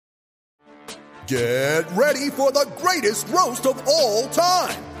Get ready for the greatest roast of all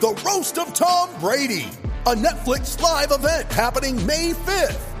time, the Roast of Tom Brady, a Netflix live event happening May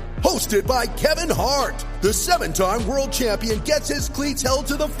 5th. Hosted by Kevin Hart, the 7-time world champion gets his cleats held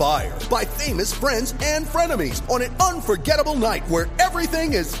to the fire by famous friends and frenemies on an unforgettable night where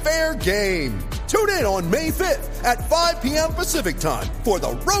everything is fair game. Tune in on May 5th at 5 p.m. Pacific time for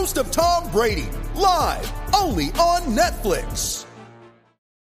the Roast of Tom Brady, live only on Netflix.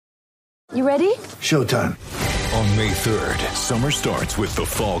 You ready? Showtime. On May 3rd, summer starts with The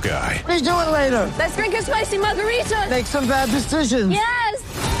Fall Guy. Let's do it later. Let's drink a spicy margarita. Make some bad decisions.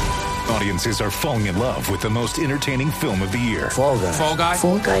 Yes! Audiences are falling in love with the most entertaining film of the year. Fall Guy. Fall Guy?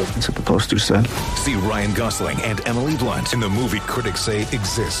 Fall Guy. That's what the poster said. See Ryan Gosling and Emily Blunt in the movie critics say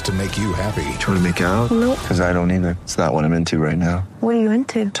exists to make you happy. Trying to make it out? Nope. Because I don't either. It's not what I'm into right now. What are you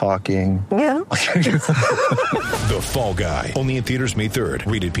into? Talking. Yeah. The Fall Guy. Only in theaters May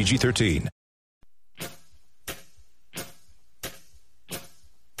 3rd. Rated PG-13.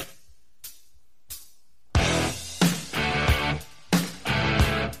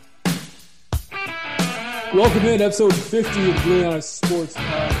 Welcome in, episode 50 of Blue Honest Sports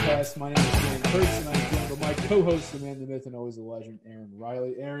Podcast. My name is Dan Hurst, and I'm joined by my co-host, the man, the myth, and always the legend, Aaron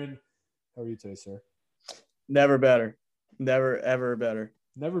Riley. Aaron, how are you today, sir? Never better. Never, ever better.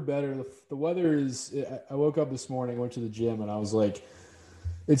 Never better. The weather is – I woke up this morning, went to the gym, and I was like,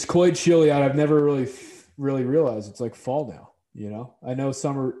 it's quite chilly out. I've never really realized it's like fall now, you know? I know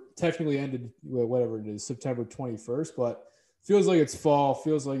summer technically ended, whatever it is, September 21st, but – feels like it's fall.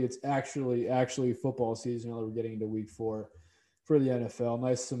 Feels like it's actually football season. Now that we're getting into week 4 for the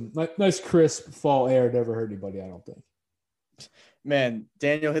NFL. Nice crisp fall air. Never hurt anybody, I don't think. Man,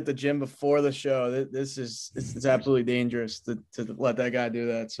 Daniel hit the gym before the show. It's absolutely dangerous to let that guy do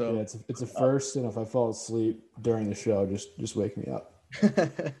that. So yeah, it's a first. And if I fall asleep during the show, just wake me up.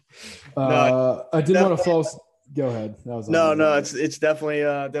 I didn't want to fall. Go ahead. It's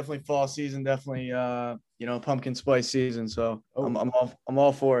definitely fall season. Definitely pumpkin spice season. So I'm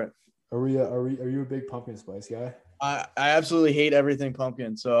all for it. Are you a big pumpkin spice guy? I absolutely hate everything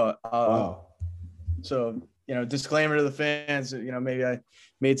pumpkin. So wow. So disclaimer to the fans. Maybe I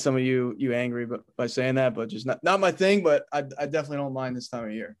made some of you angry, but by saying that, but just not my thing. But I definitely don't mind this time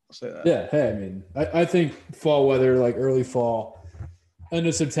of year. I'll say that. Yeah. Hey, I mean, I think fall weather, like early fall, end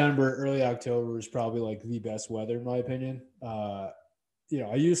of September, early October is probably like the best weather in my opinion.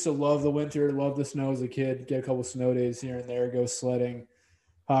 I used to love the winter, love the snow as a kid, get a couple snow days here and there, go sledding,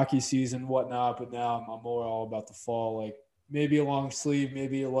 hockey season, whatnot. But now I'm more all about the fall, like maybe a long sleeve,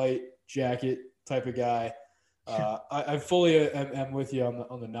 maybe a light jacket type of guy. I fully am with you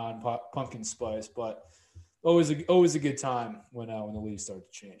on the non-pumpkin spice, but always a good time when the leaves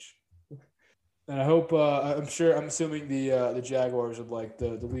start to change. And I hope I'm assuming the Jaguars would like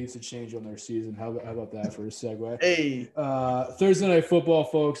the leaves to change on their season. How about that for a segue? Hey, Thursday Night Football,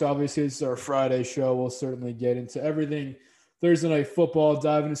 folks. Obviously, it's our Friday show. We'll certainly get into everything Thursday Night Football.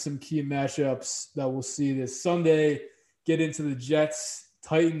 Dive into some key matchups that we'll see this Sunday. Get into the Jets,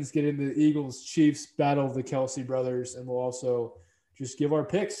 Titans. Get into the Eagles, Chiefs, battle of the Kelsey brothers, and we'll also just give our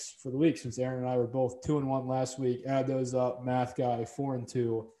picks for the week since Aaron and I were both 2-1 last week. Add those up, math guy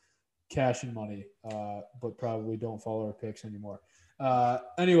 4-2. Cash and money, but probably don't follow our picks anymore.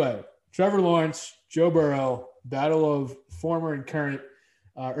 Anyway, Trevor Lawrence, Joe Burrow, battle of former and current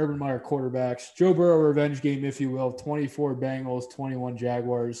Urban Meyer quarterbacks. Joe Burrow revenge game, if you will, 24 Bengals, 21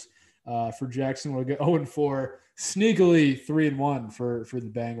 Jaguars. For Jacksonville, get 0-4, sneakily 3-1 for the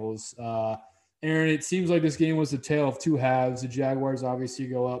Bengals. Aaron, it seems like this game was a tale of two halves. The Jaguars obviously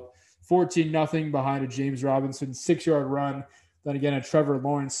go up 14-0 behind a James Robinson 6-yard run. Then again, a Trevor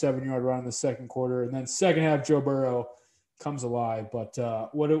Lawrence 7-yard run in the second quarter. And then second half, Joe Burrow comes alive. But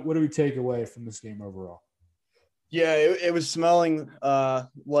what do we take away from this game overall? Yeah, it was smelling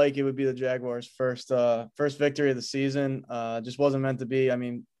like it would be the Jaguars' first victory of the season. Just wasn't meant to be. I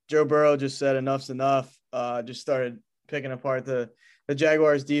mean, Joe Burrow just said enough's enough. Just started picking apart the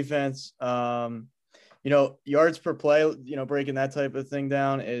Jaguars' defense. Yards per play, breaking that type of thing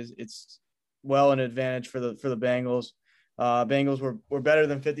down it's well an advantage for the Bengals. Bengals were better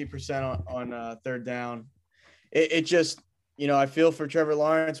than 50% on third down. It just, I feel for Trevor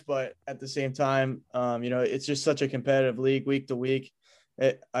Lawrence, but at the same time, it's just such a competitive league week to week.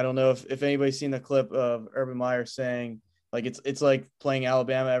 I don't know if anybody's seen the clip of Urban Meyer saying like it's like playing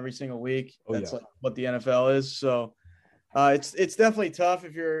Alabama every single week. That's like what the NFL is. So it's definitely tough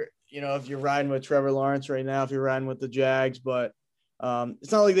if you're riding with Trevor Lawrence right now, if you're riding with the Jags, but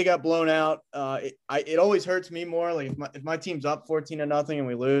it's not like they got blown out. It always hurts me more. Like if my team's up 14-0 and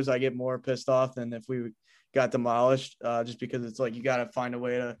we lose, I get more pissed off than if we got demolished just because it's like you got to find a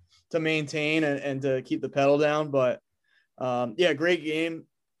way to maintain and to keep the pedal down. But yeah, great game.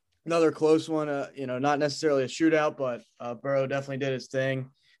 Another close one, not necessarily a shootout, but Burrow definitely did his thing.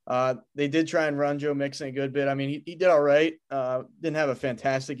 They did try and run Joe Mixon a good bit. I mean, he did all right. Didn't have a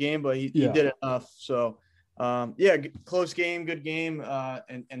fantastic game, but he did enough. So, close game, good game.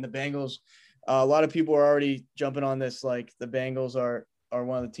 And the Bengals, a lot of people are already jumping on this. Like the Bengals are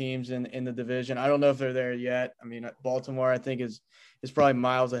one of the teams in the division. I don't know if they're there yet. I mean, Baltimore, I think is probably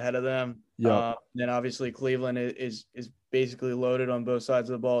miles ahead of them. Yeah. Then obviously Cleveland is basically loaded on both sides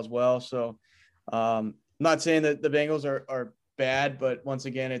of the ball as well. So I'm not saying that the Bengals are bad, but once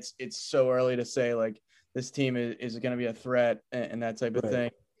again, it's so early to say like this team is going to be a threat and that type of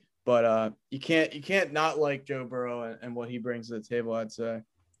thing. But you can't not like Joe Burrow and what he brings to the table, I'd say.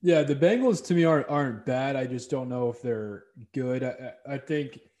 Yeah, the Bengals to me aren't bad. I just don't know if they're good. I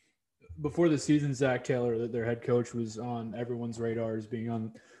think before the season, Zach Taylor, their head coach, was on everyone's radar as being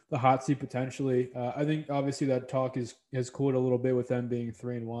on the hot seat potentially. I think obviously that talk has cooled a little bit with them being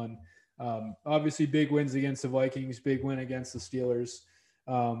 3-1. Obviously big wins against the Vikings, big win against the Steelers.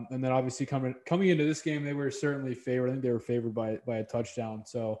 And then obviously coming into this game, they were certainly favored. I think they were favored by a touchdown.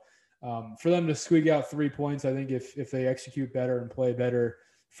 So for them to squeak out 3 points, I think if they execute better and play better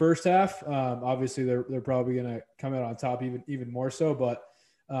first half, obviously they're probably going to come out on top even more so. But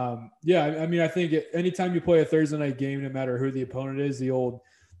I mean, I think anytime you play a Thursday night game, no matter who the opponent is, the old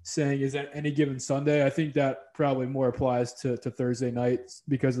saying is that any given Sunday, I think that probably more applies to Thursday nights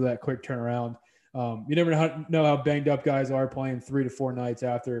because of that quick turnaround. You never know how banged up guys are playing 3 to 4 nights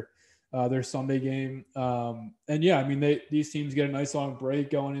after their Sunday game. And yeah, I mean, these teams get a nice long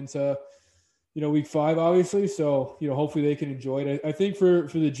break going into, week 5, obviously. So, hopefully they can enjoy it. I think for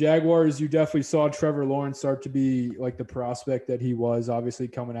the Jaguars, you definitely saw Trevor Lawrence start to be like the prospect that he was obviously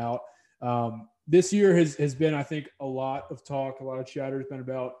coming out. This year has been, I think, a lot of talk, a lot of chatter has been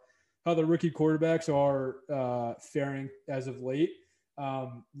about how the rookie quarterbacks are faring as of late.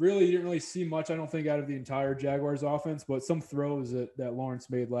 Really, you didn't really see much, I don't think, out of the entire Jaguars offense, but some throws that Lawrence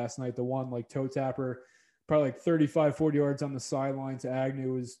made last night, the one like toe tapper, probably like 35, 40 yards on the sideline to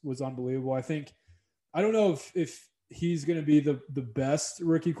Agnew was unbelievable. I don't know if he's going to be the best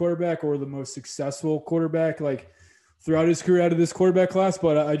rookie quarterback or the most successful quarterback, like throughout his career out of this quarterback class.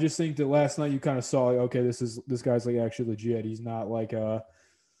 But I just think that last night you kind of saw, like, okay, this guy's like actually legit. He's not like I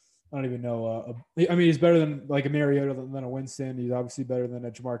don't even know. I mean, he's better than like a Mariota than a Winston. He's obviously better than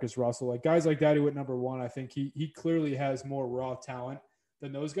a Jamarcus Russell. Like guys like that who went number 1, I think he clearly has more raw talent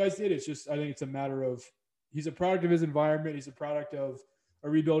than those guys did. It's just, I think it's a matter of he's a product of his environment. He's a product of a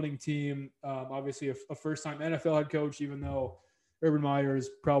rebuilding team. Obviously a first-time NFL head coach, even though Urban Meyer has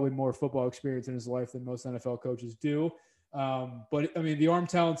probably more football experience in his life than most NFL coaches do. But I mean, the arm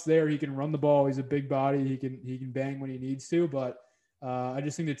talent's there. He can run the ball. He's a big body. He can bang when he needs to. But I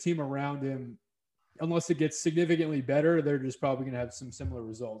just think the team around him, unless it gets significantly better, they're just probably going to have some similar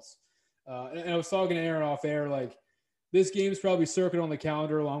results. And I was talking to Aaron off air, like this game's probably circled on the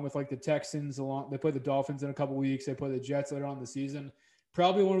calendar along with like the Texans. They play the Dolphins in a couple weeks. They play the Jets later on in the season.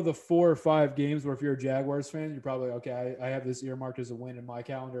 Probably one of the 4 or 5 games where if you're a Jaguars fan, you're probably, okay, I have this earmarked as a win in my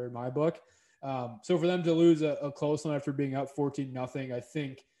calendar, in my book. So for them to lose a close one after being up 14-0, I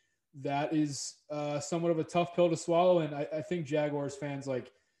think that is somewhat of a tough pill to swallow. And I think Jaguars fans,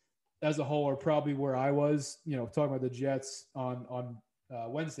 like as a whole, are probably where I was, talking about the Jets on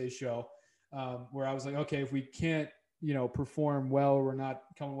Wednesday's show, where I was like, okay, if we can't, perform well, we're not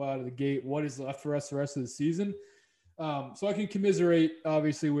coming well out of the gate, what is left for us the rest of the season? So I can commiserate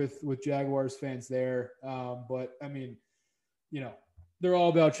obviously with Jaguars fans there. But I mean, they're all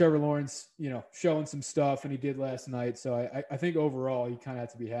about Trevor Lawrence, showing some stuff, and he did last night. So I think overall you kind of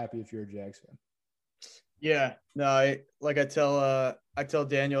have to be happy if you're a Jags fan. Yeah, no, I tell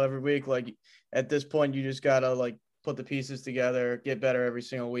Daniel every week, like at this point you just gotta like put the pieces together, get better every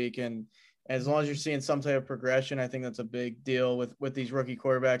single week, and as long as you're seeing some type of progression, I think that's a big deal with these rookie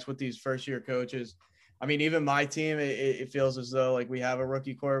quarterbacks, with these first year coaches. I mean, even my team, it feels as though like we have a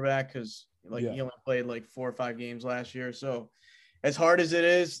rookie quarterback because he only played like 4 or 5 games last year. So as hard as it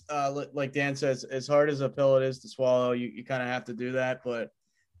is, like Dan says, as hard as a pill it is to swallow, you kind of have to do that. But,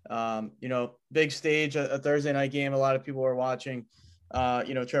 big stage, a Thursday night game, a lot of people were watching.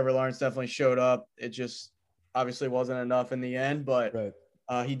 Trevor Lawrence definitely showed up. It just obviously wasn't enough in the end, but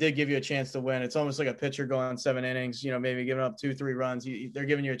he did give you a chance to win. It's almost like a pitcher going 7 innings, maybe giving up 2-3 runs. They're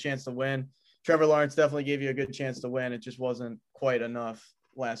giving you a chance to win. Trevor Lawrence definitely gave you a good chance to win. It just wasn't quite enough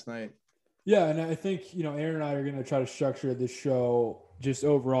last night. Yeah, and I think, Aaron and I are going to try to structure this show just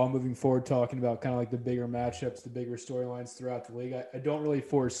overall moving forward, talking about kind of like the bigger matchups, the bigger storylines throughout the league. I don't really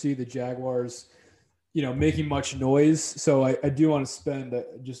foresee the Jaguars making much noise. So I do want to spend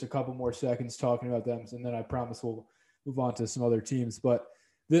just a couple more seconds talking about them, and then I promise we'll move on to some other teams. But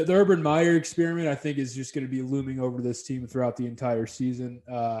the Urban Meyer experiment, I think, is just going to be looming over this team throughout the entire season.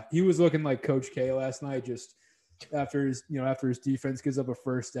 He was looking like Coach K last night, just after his defense gives up a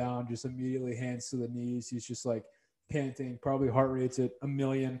first down, just immediately hands to the knees. He's just like panting, probably heart rate's at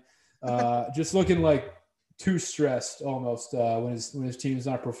 1,000,000, just looking like too stressed almost when his team's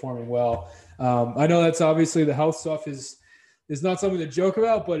not performing well. I know that's obviously the health stuff is not something to joke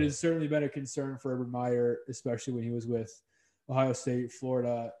about, but it's certainly been a concern for Urban Meyer, especially when he was with Ohio State,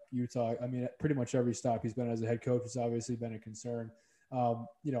 Florida, Utah. I mean, pretty much every stop he's been as a head coach has obviously been a concern.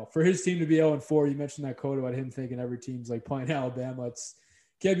 For his team to be 0-4, you mentioned that quote about him thinking every team's like playing Alabama. It's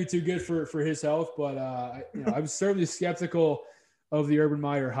can't be too good for his health, but I was certainly skeptical of the Urban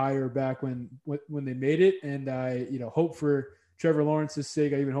Meyer hire back when they made it, and I hope for Trevor Lawrence's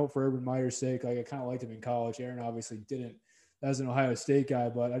sake. I even hope for Urban Meyer's sake. Like, I kind of liked him in college. Aaron obviously didn't as an Ohio State guy,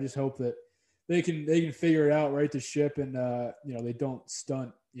 but I just hope that they can figure it out, right, the ship, and they don't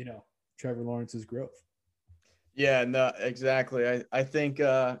stunt Trevor Lawrence's growth. Yeah, no, exactly. I think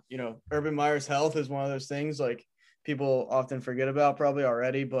Urban Meyer's health is one of those things like people often forget about probably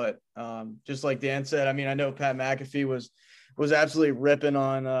already, but just like Dan said, I mean, I know Pat McAfee was absolutely ripping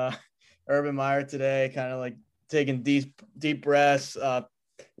on Urban Meyer today, kind of like taking deep breaths,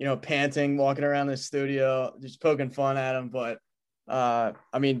 panting, walking around the studio, just poking fun at him. But I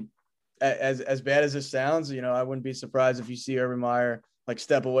mean, as bad as this sounds, I wouldn't be surprised if you see Urban Meyer like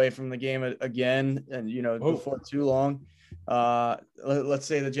step away from the game again, and before too long. Let's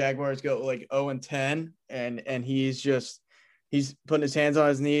say the Jaguars go like 0-10, and he's putting his hands on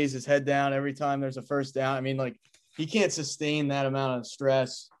his knees, his head down every time there's a first down. I mean, like, he can't sustain that amount of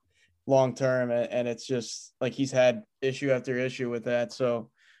stress long term, and it's just like he's had issue after issue with that. So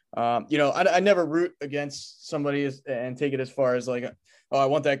I never root against somebody and take it as far as like, oh, I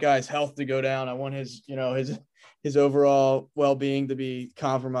want that guy's health to go down, I want his his overall well-being to be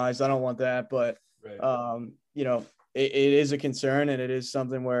compromised. I don't want that, but right. It is a concern, and it is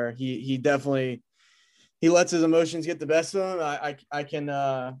something where he definitely lets his emotions get the best of him.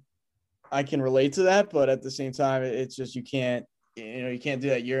 I can relate to that, but at the same time, it's just you can't do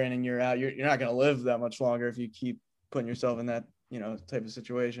that year in and year out. You're not going to live that much longer if you keep putting yourself in that type of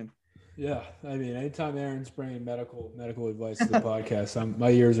situation. Yeah, I mean, anytime Aaron's bringing medical advice to the podcast, my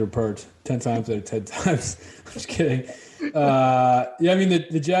ears are perked 10 times out of 10 times. I'm just kidding. I mean,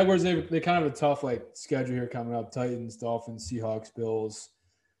 the Jaguars, they kind of a tough schedule here coming up: Titans, Dolphins, Seahawks, Bills.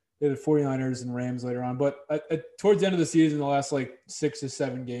 They have the 49ers and Rams later on, but towards the end of the season, the last 6 to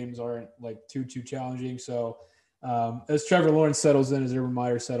 7 games aren't too challenging. So as Trevor Lawrence settles in, as Urban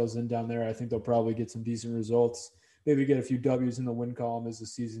Meyer settles in down there, I think they'll probably get some decent results. Maybe get a few W's in the win column as the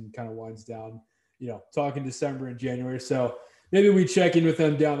season kind of winds down, talking December and January. So maybe we check in with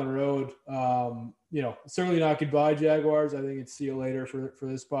them down the road. Certainly not goodbye, Jaguars. I think it's see you later for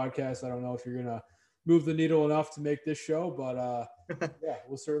this podcast. I don't know if you're going to move the needle enough to make this show, but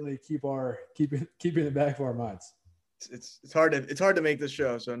we'll certainly keep it in the back of our minds. It's hard to make this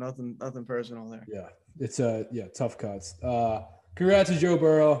show, so nothing personal there. Yeah, it's tough cuts. Congrats to Joe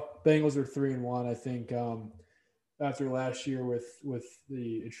Burrow. Bengals are 3-1. I think after last year with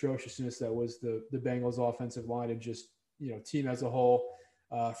the atrociousness that was the Bengals offensive line and just team as a whole,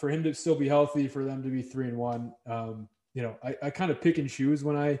 for him to still be healthy, for them to be 3-1. I kind of pick and choose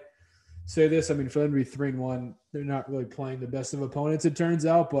when I say this. I mean, for them to be 3-1, they're not really playing the best of opponents, it turns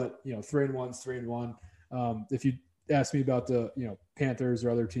out, but 3-1's 3-1. If you ask me about the Panthers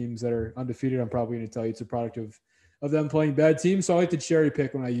or other teams that are undefeated, I'm probably going to tell you it's a product of them playing bad teams. So I like to cherry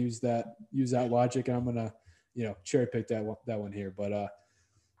pick when I use that logic, and I'm going to cherry pick that one here. But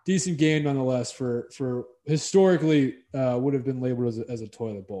decent game nonetheless for historically would have been labeled as a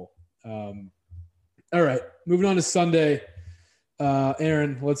toilet bowl. All right, moving on to Sunday.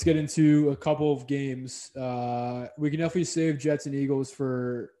 Aaron, let's get into a couple of games. We can definitely save Jets and Eagles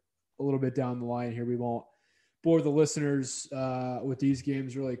for a little bit down the line here. We won't bore the listeners with these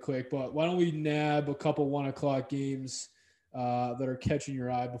games really quick, but why don't we nab a couple 1:00 games that are catching your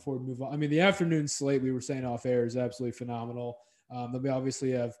eye before we move on? I mean, the afternoon slate, we were saying off air, is absolutely phenomenal. Then we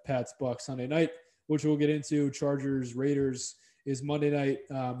obviously have Pats Bucks Sunday night, which we'll get into. Chargers Raiders is Monday night.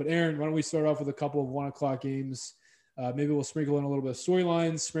 But Aaron, why don't we start off with a couple of 1:00 games? Maybe we'll sprinkle in a little bit of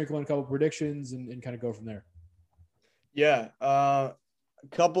storylines, sprinkle in a couple of predictions, and kind of go from there. Yeah, a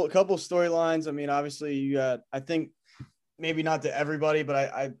couple storylines. I mean, obviously you got, I think maybe not to everybody, but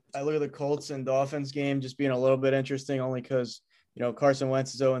I look at the Colts and Dolphins game just being a little bit interesting, only because Carson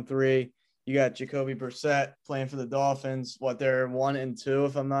Wentz is 0-3. You got Jacoby Brissett playing for the Dolphins. They're 1-2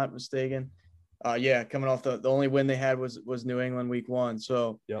 if I'm not mistaken. Yeah, coming off the only win they had was New England week 1.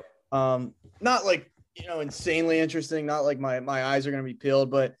 So, Yep. Not like, insanely interesting. Not like my eyes are going to be peeled,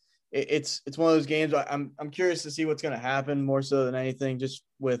 but it's one of those games. I'm curious to see what's going to happen more so than anything. Just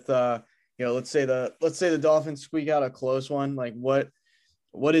with let's say the Dolphins squeak out a close one. Like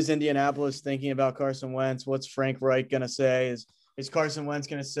what is Indianapolis thinking about Carson Wentz? What's Frank Reich going to say? Is Carson Wentz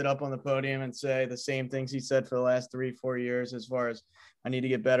going to sit up on the podium and say the same things he said for the last 3-4 years as far as I need to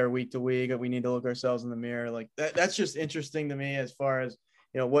get better week to week. We need to look ourselves in the mirror. Like that's just interesting to me as far as,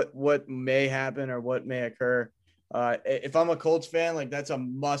 what may happen or what may occur. If I'm a Colts fan, like that's a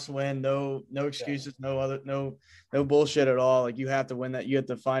must win. No excuses, no bullshit at all. Like you have to win that. You have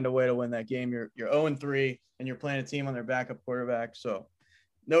to find a way to win that game. You're 0-3 and you're playing a team on their backup quarterback. So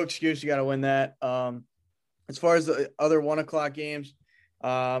no excuse. You got to win that. As far as the other 1:00 games,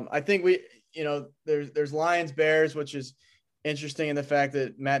 I think there's Lions Bears, which is interesting in the fact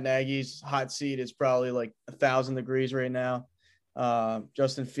that Matt Nagy's hot seat is probably like 1,000 degrees right now.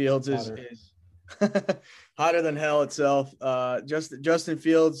 Justin Fields is hotter than hell itself. Justin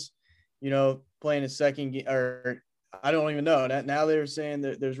Fields, playing his second game, or I don't even know. Now they're saying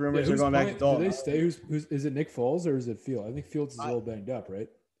that there's rumors they're going back to Dalton. Do they stay? Who's is it? Nick Foles or is it Fields? I think Fields is a little banged up, right?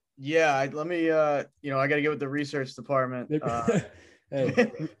 Yeah, let me. I got to get with the research department. Hey,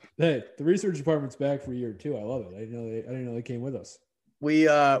 the research department's back for a year too. I love it. I didn't know they came with us. We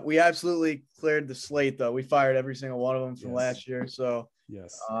absolutely cleared the slate though. We fired every single one of them from last year. So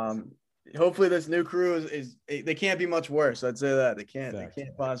yes. Hopefully this new crew is they can't be much worse. I'd say that they can't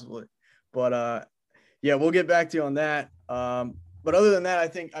possibly. But yeah, we'll get back to you on that. But other than that, I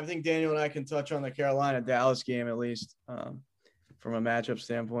think Daniel and I can touch on the Carolina Dallas game at least from a matchup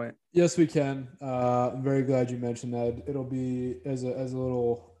standpoint. Yes, we can. I'm very glad you mentioned that. It'll be as a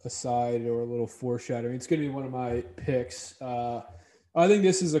little aside or a little foreshadowing. It's going to be one of my picks. I think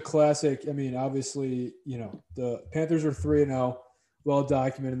this is a classic. I mean, obviously, the Panthers are 3-0, well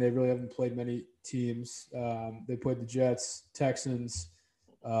documented. They really haven't played many teams. They played the Jets, Texans.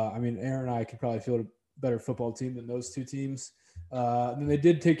 Aaron and I could probably field a better football team than those two teams. And then they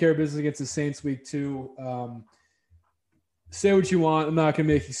did take care of business against the Saints week 2. Say what you want. I'm not going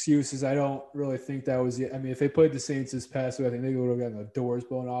to make excuses. I don't really think that was it. I mean, if they played the Saints this past week, I think they would have gotten the doors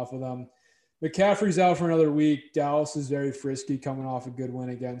blown off of them. McCaffrey's out for another week. Dallas is very frisky, coming off a good win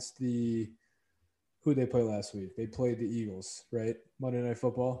against who they played last week. They played the Eagles, right? Monday Night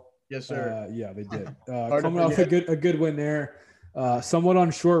Football. Yes, sir. Yeah, they did. Coming off a good win there. Somewhat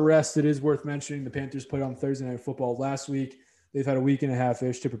on short rest. It is worth mentioning the Panthers played on Thursday Night Football last week. They've had a week and a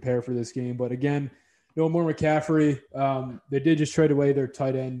half-ish to prepare for this game. But again, no more McCaffrey. They did just trade away their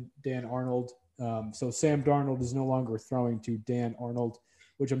tight end, Dan Arnold. So Sam Darnold is no longer throwing to Dan Arnold,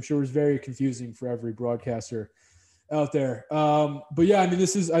 which I'm sure is very confusing for every broadcaster out there. But yeah, I mean,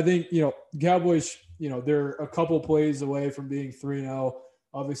 this is, I think, Cowboys, they're a couple plays away from being 3-0.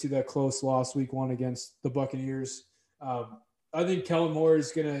 Obviously that close loss week 1 against the Buccaneers. I think Kellen Moore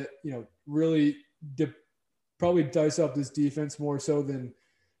is going to, really probably dice up this defense more so than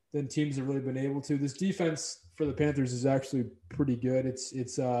teams have really been able to. This defense for the Panthers is actually pretty good.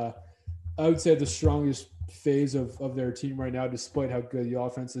 It's I would say the strongest phase of their team right now, despite how good the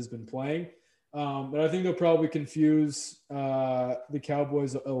offense has been playing. But I think they'll probably confuse the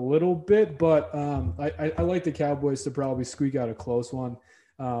Cowboys a little bit, but I like the Cowboys to probably squeak out a close one.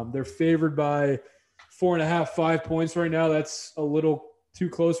 They're favored by 4.5, 5 points right now. That's a little too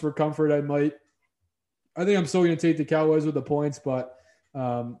close for comfort. I think I'm still going to take the Cowboys with the points, but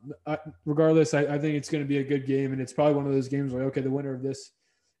regardless, I think it's going to be a good game, and it's probably one of those games where, okay, the winner of this,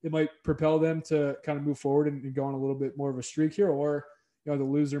 it might propel them to kind of move forward and go on a little bit more of a streak here, or the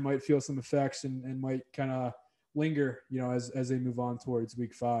loser might feel some effects and might kind of linger, as they move on towards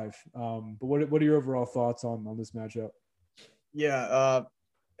week 5. But what are your overall thoughts on this matchup? Yeah,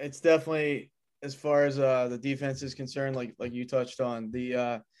 it's definitely, as far as the defense is concerned, like you touched on,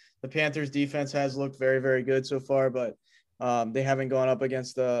 the Panthers defense has looked very, very good so far, but they haven't gone up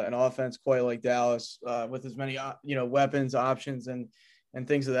against an offense quite like Dallas with as many weapons, options, and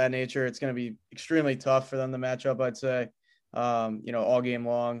things of that nature. It's going to be extremely tough for them to match up, I'd say, all game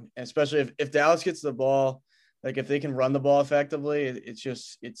long, and especially if Dallas gets the ball, like if they can run the ball effectively,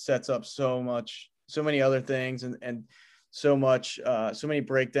 it sets up so many other things, and so many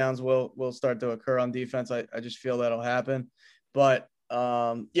breakdowns will start to occur on defense. I just feel that'll happen. But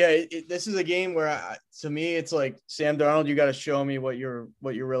this is a game where to me, it's like, Sam Darnold, you got to show me what you're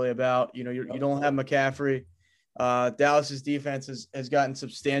really about. You don't have McCaffrey. Dallas's defense has gotten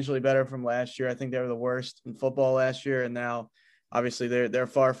substantially better from last year. I think they were the worst in football last year, and now obviously they're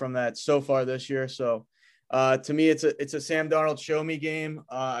far from that so far this year. So to me, it's a Sam Darnold show me game.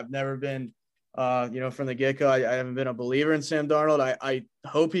 I've never been From the get-go. I haven't been a believer in Sam Darnold. I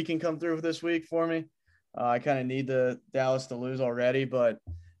hope he can come through this week for me. I kind of need the Dallas to lose already, but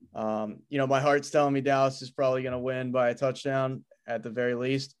my heart's telling me Dallas is probably going to win by a touchdown at the very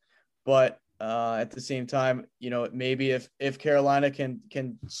least. But at the same time, maybe if Carolina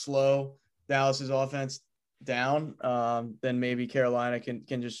can slow Dallas's offense down, then maybe Carolina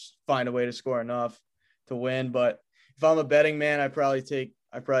can just find a way to score enough to win. But if I'm a betting man, I probably take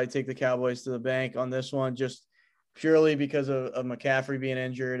the Cowboys to the bank on this one, just purely because of McCaffrey being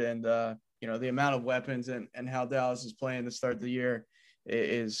injured and the amount of weapons and how Dallas is playing to start the year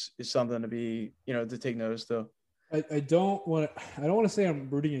is something to be to take notice to. I don't want to say I'm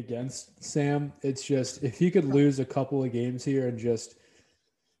rooting against Sam. It's just if he could lose a couple of games here and just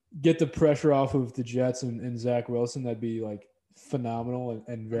get the pressure off of the Jets and Zach Wilson, that'd be like phenomenal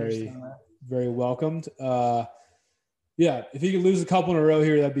and very, very welcomed. Yeah, if he could lose a couple in a row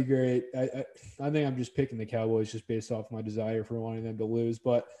here, that'd be great. I think I'm just picking the Cowboys just based off my desire for wanting them to lose.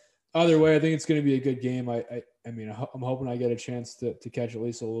 But either way, I think it's going to be a good game. I'm hoping I get a chance to catch at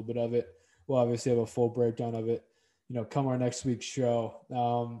least a little bit of it. We'll obviously have a full breakdown of it, come our next week's show.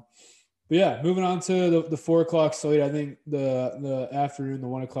 But yeah, moving on to the 4 o'clock slate. I think the afternoon, the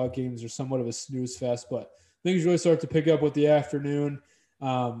 1 o'clock games are somewhat of a snooze fest, but things really start to pick up with the afternoon.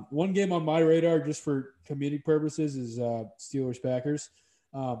 One game on my radar, just for comedic purposes, is Steelers Packers.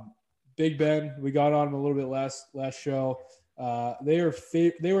 Big Ben, we got on him a little bit last show. They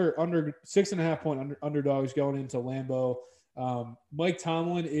were under 6.5 point underdogs going into Lambeau. Mike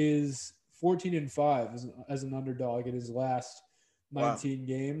Tomlin is 14-5 as an underdog in his last 19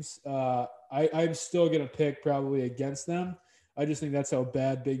 games. I'm still going to pick probably against them. I just think that's how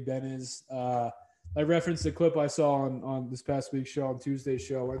bad Big Ben is. I referenced the clip I saw on this past week's show, on Tuesday's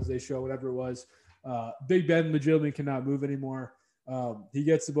show, Wednesday's show, whatever it was. Big Ben legitimately cannot move anymore. He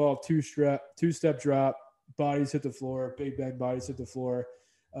gets the ball, two-step drop, bodies hit the floor. Big Ben bodies hit the floor.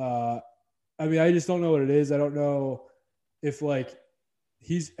 I just don't know what it is. I don't know if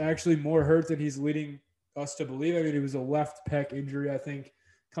he's actually more hurt than he's leading us to believe. It was a left pec injury. I think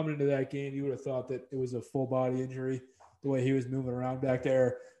coming into that game, you would have thought that it was a full body injury, the way he was moving around back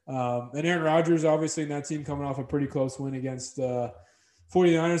there. And Aaron Rodgers, obviously, in that team coming off a pretty close win against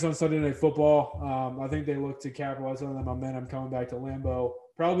 49ers on Sunday Night Football. I think they look to capitalize on that momentum coming back to Lambeau.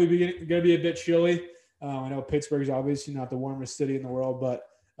 Probably going to be a bit chilly. I know Pittsburgh's obviously not the warmest city in the world, but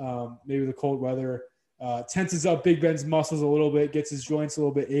maybe the cold weather tenses up Big Ben's muscles a little bit, gets his joints a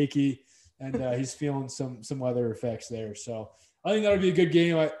little bit achy, and he's feeling some weather effects there. So I think that'll be a good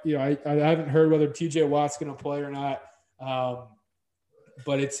game. I haven't heard whether TJ Watt's going to play or not,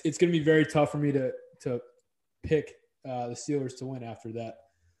 but it's going to be very tough for me to pick the Steelers to win after that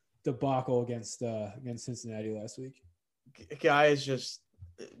debacle against Cincinnati last week. Guy is just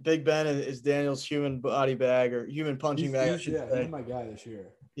Big Ben is Daniel's human body bag or human punching bag. He's my guy this year.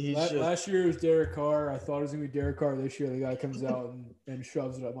 Last year it was Derek Carr. I thought it was going to be Derek Carr. This year the guy comes out and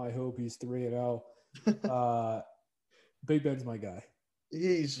shoves it up my hoop. He's 3-0. Big Ben's my guy.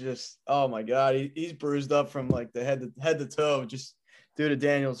 He's just, oh my God. He's bruised up from the head to toe just due to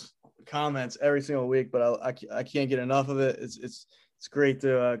Daniel's comments every single week, but I can't get enough of it. It's great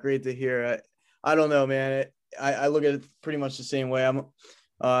to hear. I don't know, man. I look at it pretty much the same way.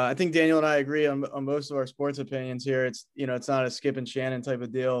 I think Daniel and I agree on most of our sports opinions here. It's not a Skip and Shannon type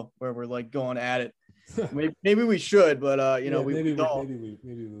of deal where we're going at it. Maybe we should, but maybe we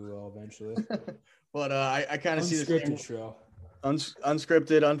will eventually. But I kind of see the same show.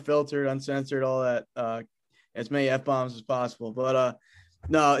 Unscripted, unfiltered, uncensored, all that. As many F-bombs as possible. But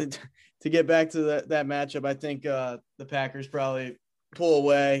no, to get back to that matchup, I think the Packers probably pull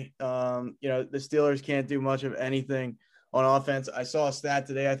away. The Steelers can't do much of anything on offense. I saw a stat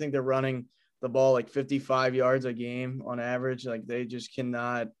today. I think they're running the ball 55 yards a game on average. They just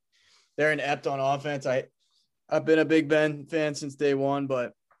cannot. They're inept on offense. I've been a Big Ben fan since day one,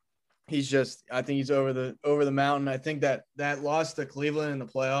 but I think he's over the mountain. I think that loss to Cleveland in the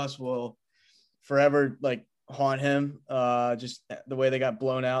playoffs will forever haunt him. Just the way they got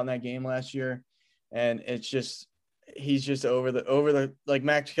blown out in that game last year, and it's just he's just over the like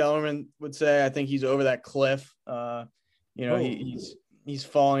Max Kellerman would say. I think he's over that cliff. He's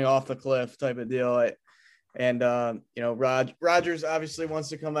falling off the cliff type of deal. Rodgers obviously wants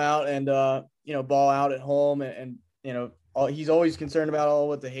to come out and ball out at home, and he's always concerned about all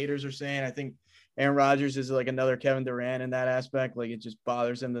what the haters are saying. I think Aaron Rodgers is another Kevin Durant in that aspect. It just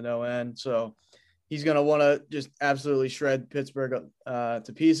bothers him to no end. So he's going to want to just absolutely shred Pittsburgh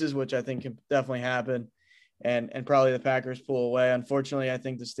to pieces, which I think can definitely happen. And probably the Packers pull away. Unfortunately, I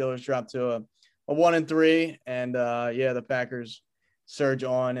think the Steelers drop to a 1-3, and the Packers surge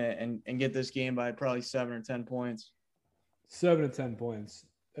on and get this game by probably 7 or 10 points. 7 to 10 points.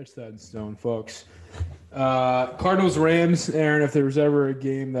 That's that in stone, folks. Cardinals Rams, Aaron. If there was ever a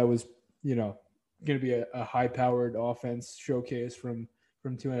game that was, going to be a high-powered offense showcase from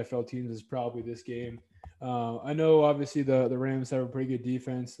two NFL teams, is probably this game. I know, obviously, the Rams have a pretty good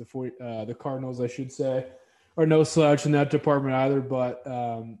defense. The Cardinals, I should say, are no slouch in that department either. But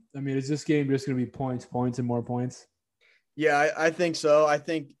is this game just going to be points, and more points? Yeah, I think so. I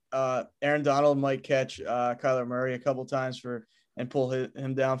think Aaron Donald might catch Kyler Murray a couple times and pull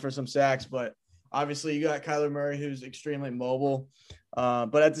him down for some sacks, but obviously you got Kyler Murray, who's extremely mobile.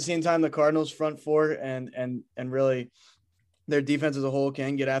 But at the same time, the Cardinals front four and really their defense as a whole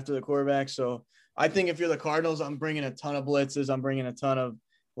can get after the quarterback. So I think if you're the Cardinals, I'm bringing a ton of blitzes. I'm bringing a ton of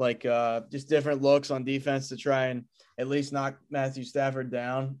just different looks on defense to try and at least knock Matthew Stafford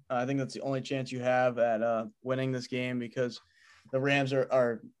down. I think that's the only chance you have at winning this game, because the Rams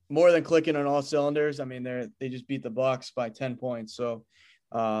are more than clicking on all cylinders. I mean, they just beat the Bucs by 10 points. So,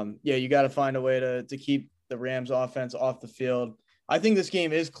 you got to find a way to keep the Rams offense off the field. I think this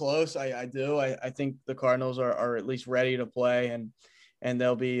game is close. I do. I think the Cardinals are at least ready to play and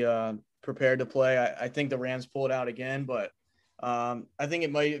they'll be prepared to play. I think the Rams pull it out again, but I think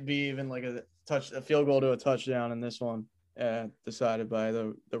it might be even like a field goal to a touchdown in this one, decided by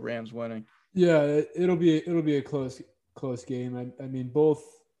the Rams winning. Yeah, it'll be a close game. I mean, both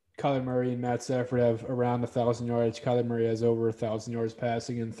Kyler Murray and Matt Stafford have around 1,000 yards. Kyler Murray has over 1,000 yards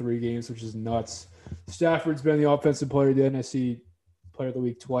passing in 3 games, which is nuts. Stafford's been the offensive player of the NFC player of the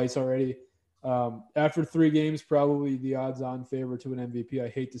week twice already. After 3 games, probably the odds-on favorite to an MVP. I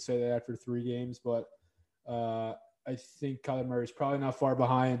hate to say that after 3 games, but I think Kyler Murray is probably not far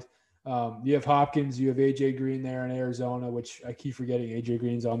behind. You have Hopkins, you have A.J. Green there in Arizona, which I keep forgetting A.J.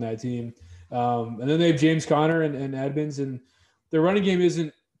 Green's on that team. And then they have James Conner and Edmonds, and their running game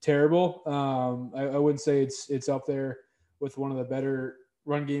isn't terrible. I wouldn't say it's up there with one of the better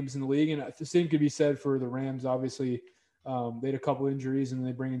run games in the league. And the same could be said for the Rams. Obviously, they had a couple injuries, and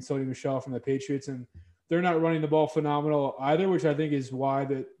they bring in Sony Michel from the Patriots, and they're not running the ball phenomenal either, which I think is why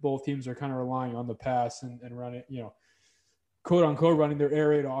that both teams are kind of relying on the pass and running, quote unquote, running their air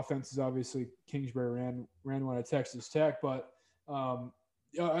raid offenses. Obviously, Kingsbury ran one at Texas Tech, but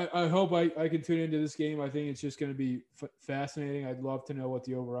I hope I can tune into this game. I think it's just going to be fascinating. I'd love to know what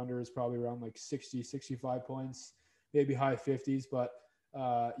the over-under is, probably around like 60, 65 points, maybe high 50s. But,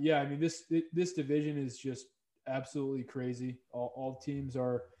 I mean, this division is just absolutely crazy. All teams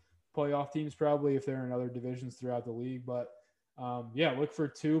are playoff teams probably if they're in other divisions throughout the league. But, look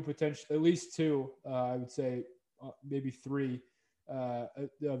for at least 2, I would say maybe 3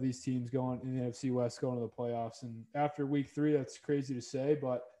 of these teams going in the NFC West going to the playoffs. And after week 3, that's crazy to say,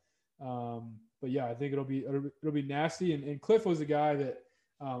 but I think it'll be nasty. And Cliff was a guy that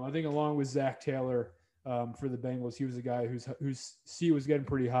I think, along with Zach Taylor for the Bengals, he was a guy whose seat was getting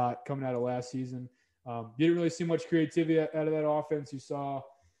pretty hot coming out of last season. Didn't really see much creativity out of that offense. You saw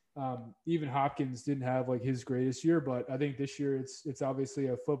even Hopkins didn't have like his greatest year, but I think this year it's obviously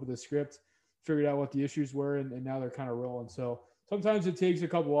a flip of the script. Figured out what the issues were, and now they're kind of rolling. So sometimes it takes a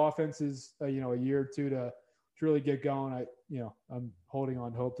couple offenses, a year or 2 to really get going. I'm holding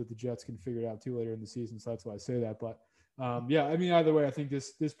on hope that the Jets can figure it out too later in the season. So that's why I say that. But either way, I think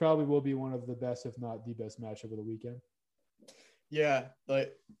this probably will be one of the best, if not the best matchup of the weekend. Yeah.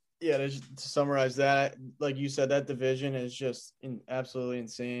 To summarize that, like you said, that division is just absolutely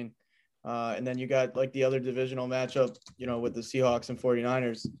insane. And then you got like the other divisional matchup, with the Seahawks and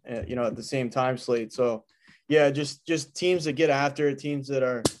 49ers, at the same time slate. So yeah, just teams that get after it, teams that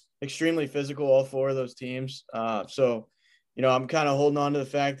are extremely physical, all 4 of those teams. So I'm kind of holding on to the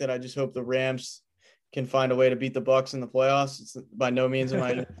fact that I just hope the Rams can find a way to beat the Bucs in the playoffs. It's by no means am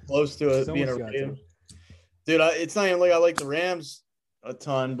I close to it being a Ram. Dude, it's not even like I like the Rams a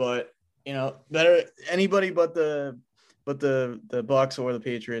ton, but better anybody but the Bucs or the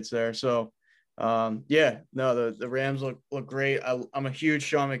Patriots there. So the Rams look great. I'm a huge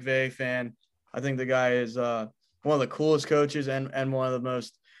Sean McVay fan. I think the guy is one of the coolest coaches and one of the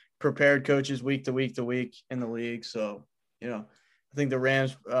most prepared coaches week to week in the league. So, I think the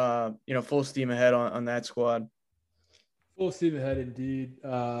Rams, full steam ahead on that squad. Full steam ahead indeed.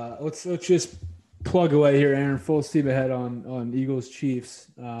 Let's just plug away here, Aaron. Full steam ahead on Eagles Chiefs.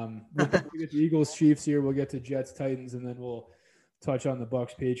 We'll get to Eagles Chiefs here. We'll get to Jets Titans, and then we'll touch on the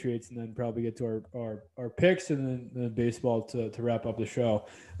Bucs Patriots, and then probably get to our picks, and then baseball to wrap up the show.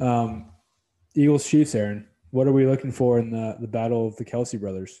 Eagles Chiefs, Aaron. What are we looking for in the battle of the Kelsey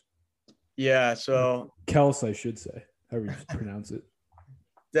brothers? Yeah, so Kels, I should say, however you pronounce it.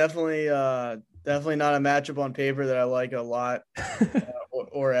 Definitely definitely not a matchup on paper that I like a lot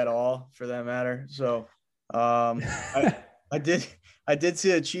or at all for that matter. So I did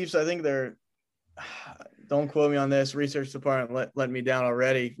see the Chiefs. I think they're, don't quote me on this, research department let me down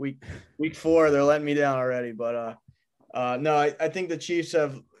already. Week 4, they're letting me down already. But no, I think the Chiefs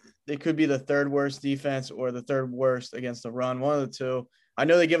they could be the third worst defense or the third worst against the run, one of the two. I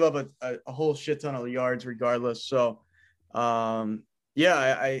know they give up a whole shit ton of yards regardless. So, I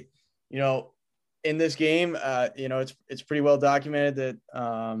in this game, it's pretty well documented that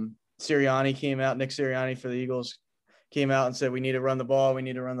Sirianni came out, Nick Sirianni for the Eagles came out and said, we need to run the ball. We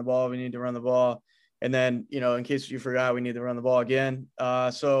need to run the ball. We need to run the ball. And then, in case you forgot, we need to run the ball again.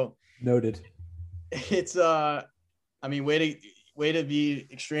 So noted. It's, way to be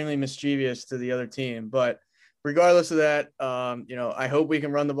extremely mischievous to the other team. But regardless of that, I hope we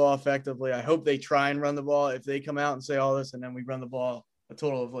can run the ball effectively. I hope they try and run the ball. If they come out and say all this and then we run the ball a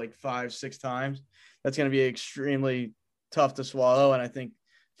total of like 5-6 times, that's going to be extremely tough to swallow. And I think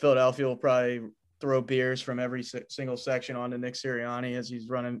Philadelphia will probably throw beers from every single section onto Nick Sirianni as he's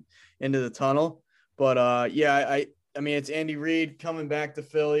running into the tunnel. But it's Andy Reid coming back to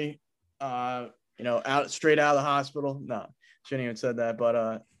Philly, straight out of the hospital. No, shouldn't even said that.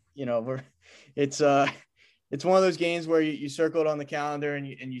 But it's one of those games where you circle it on the calendar and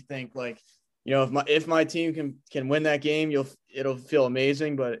you think like, if my team can win that game, it'll feel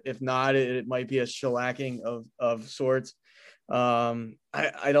amazing. But if not, it might be a shellacking of sorts.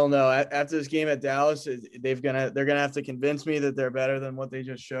 I don't know. After this game at Dallas, they're gonna have to convince me that they're better than what they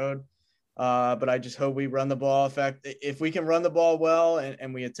just showed. But I just hope we run the ball. In fact, if we can run the ball well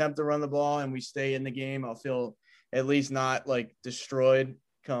and we attempt to run the ball and we stay in the game, I'll feel at least not like destroyed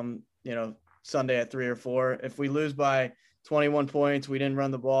come Sunday at 3 or 4. If we lose by 21 points, we didn't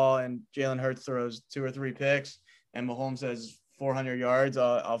run the ball, and Jalen Hurts throws 2 or 3 picks, and Mahomes has 400 yards,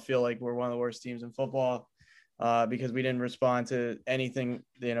 I'll feel like we're one of the worst teams in football because we didn't respond to anything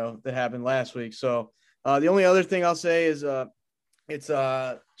that happened last week. So the only other thing I'll say is it's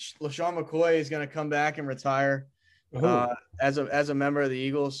LaShawn McCoy is going to come back and retire as a member of the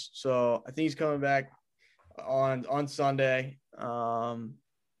Eagles. So I think he's coming back on Sunday. On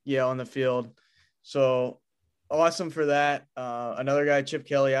the field. So awesome for that. Another guy, Chip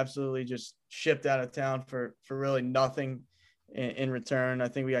Kelly, absolutely just shipped out of town for really nothing in return. I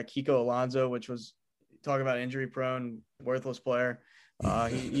think we got Kiko Alonso, which was talk about injury prone, worthless player.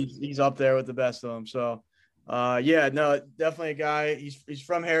 He's up there with the best of them. So definitely a guy. He's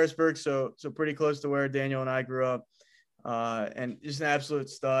from Harrisburg, so pretty close to where Daniel and I grew up. And just an absolute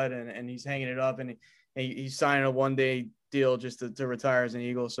stud, and he's hanging it up, and he's signing a 1-day deal just to retire as an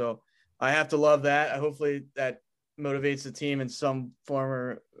Eagle. So I have to love that. Hopefully that motivates the team in some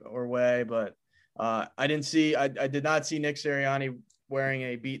form or way. But I did not see Nick Sirianni wearing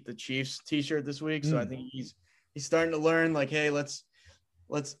a Beat the Chiefs t-shirt this week. So I think he's starting to learn like, hey, let's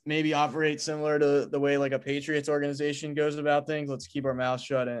maybe operate similar to the way like a Patriots organization goes about things. Let's keep our mouths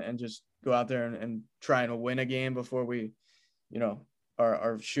shut and just go out there and try and win a game before we,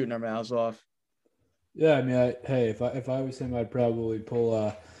 are shooting our mouths off. Yeah, I mean, if I was him, I'd probably pull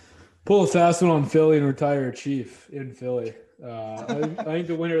a fast one on Philly and retire a Chief in Philly. I think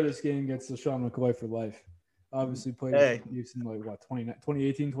the winner of this game gets LaShawn McCoy for life. Obviously played with the Chiefs in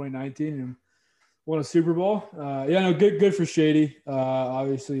 2018, 2019, and won a Super Bowl. Good for Shady.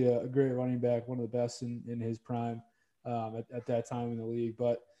 Obviously a great running back, one of the best in his prime at that time in the league.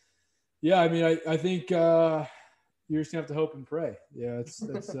 But yeah, I mean, I think you're just gonna have to hope and pray. Yeah, that's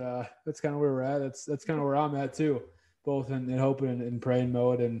kind of where we're at. That's kind of where I'm at too, both in hoping and praying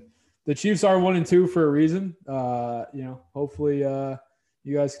mode. And the Chiefs are 1-2 for a reason. Hopefully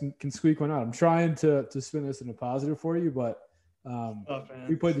you guys can squeak one out. I'm trying to spin this in a positive for you, but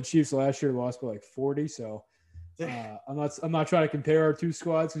we played the Chiefs last year, lost by like 40. So I'm not trying to compare our two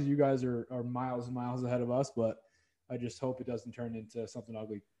squads because you guys are miles and miles ahead of us, but I just hope it doesn't turn into something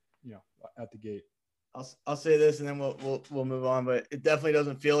ugly, at the gate. I'll say this and then we'll move on, but it definitely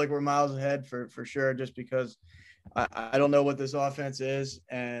doesn't feel like we're miles ahead for sure, just because I don't know what this offense is,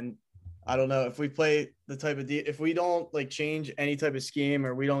 and I don't know if we play the type of if we don't like change any type of scheme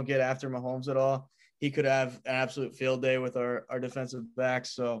or we don't get after Mahomes at all, he could have an absolute field day with our defensive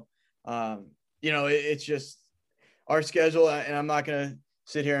backs. So it's just our schedule, and I'm not gonna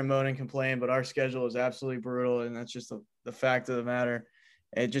sit here and moan and complain, but our schedule is absolutely brutal, and that's just the fact of the matter.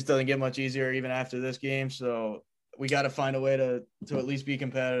 It just doesn't get much easier even after this game. So we got to find a way to at least be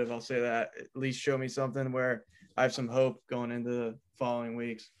competitive. I'll say that. At least show me something where I have some hope going into the following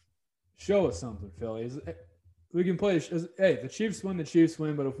weeks. Show us something, Philly. We can play. Hey, the Chiefs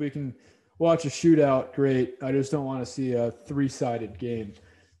win. But if we can watch a shootout, great. I just don't want to see a 3-sided game.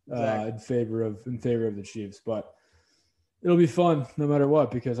 Exactly. in favor of the Chiefs. But it'll be fun no matter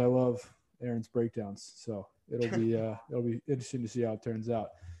what because I love Aaron's breakdowns. So it'll be interesting to see how it turns out.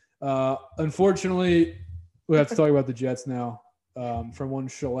 Unfortunately, we have to talk about the Jets now. From one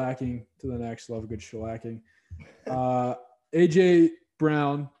shellacking to the next, love a good shellacking. AJ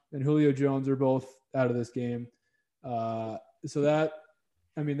Brown and Julio Jones are both out of this game. So that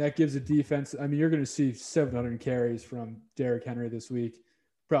gives a defense. I mean, you're going to see 700 carries from Derrick Henry this week,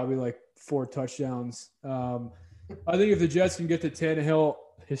 probably like 4 touchdowns. I think if the Jets can get to Tannehill,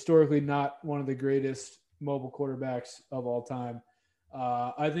 historically not one of the greatest mobile quarterbacks of all time,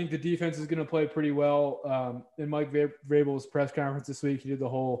 I think the defense is going to play pretty well. In Mike Vrabel's press conference this week, he did the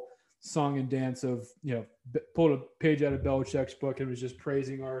whole song and dance of, pulled a page out of Belichick's book and was just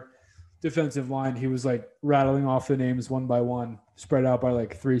praising our defensive line. He was like rattling off the names one by one, spread out by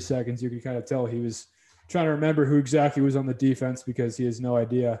like 3 seconds. You could kind of tell he was trying to remember who exactly was on the defense because he has no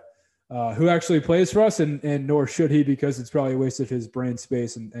idea who actually plays for us, and nor should he because it's probably a waste of his brain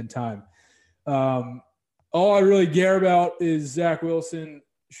space and time. All I really care about is Zach Wilson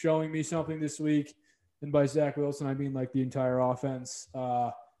showing me something this week. And by Zach Wilson, I mean like the entire offense.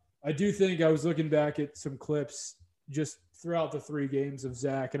 I do think I was looking back at some clips just throughout the 3 games of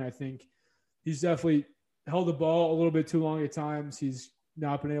Zach, and I think he's definitely held the ball a little bit too long at times. He's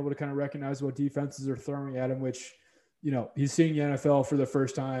not been able to kind of recognize what defenses are throwing at him, which, he's seeing the NFL for the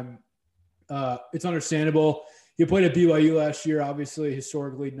first time. It's understandable. He played at BYU last year, obviously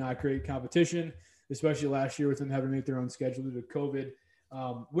historically not great competition, especially last year with them having to make their own schedule due to COVID.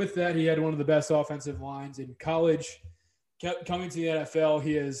 With that, he had one of the best offensive lines in college. Coming to the NFL,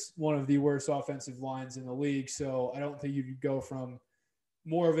 he is one of the worst offensive lines in the league. So I don't think you could go from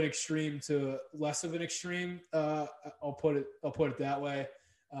more of an extreme to less of an extreme. I'll put it that way.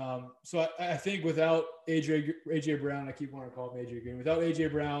 So I think without AJ Brown, I keep wanting to call him AJ Green. Without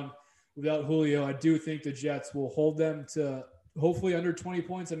AJ Brown, without Julio, I do think the Jets will hold them to hopefully under 20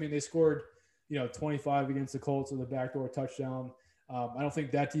 points. I mean, they scored 25 against the Colts with a backdoor touchdown. I don't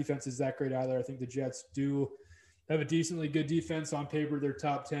think that defense is that great either. I think the Jets do have a decently good defense on paper. They're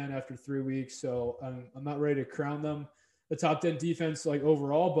top 10 after 3 weeks. So I'm not ready to crown them the top 10 defense like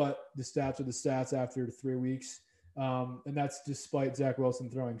overall, but the stats are the stats after 3 weeks. And that's despite Zach Wilson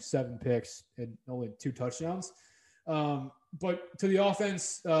throwing 7 picks and only 2 touchdowns. But to the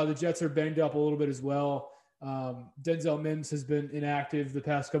offense, the Jets are banged up a little bit as well. Denzel Mims has been inactive the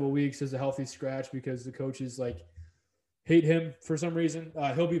past couple of weeks as a healthy scratch because the coaches hate him for some reason.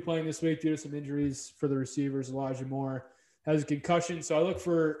 He'll be playing this week due to some injuries for the receivers. Elijah Moore has a concussion, so I look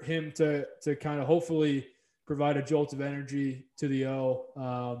for him to kind of hopefully provide a jolt of energy to the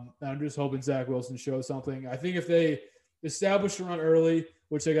O. I'm just hoping Zach Wilson shows something. I think if they establish a run early,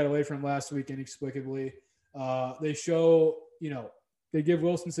 which they got away from last week inexplicably, they show, they give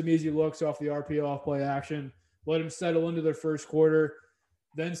Wilson some easy looks off the RPO off play action, let him settle into their first quarter,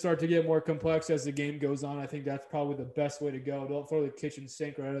 then start to get more complex as the game goes on. I think that's probably the best way to go. Don't throw the kitchen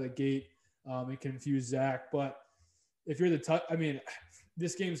sink right out of the gate and confuse Zach. But if you're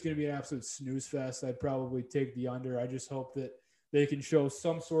this game's going to be an absolute snooze fest. I'd probably take the under. I just hope that they can show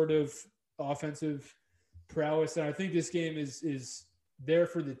some sort of offensive prowess. And I think this game is there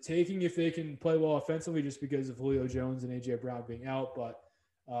for the taking if they can play well offensively just because of Julio Jones and A.J. Brown being out. But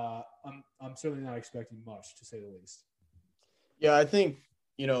I'm certainly not expecting much, to say the least. Yeah, I think,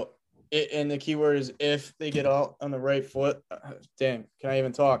 and the key word is if they get out on the right foot. Damn, can I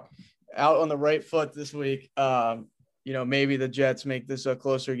even talk? Out on the right foot this week. Maybe the Jets make this a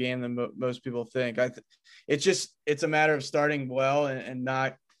closer game than most people think. It's a matter of starting well and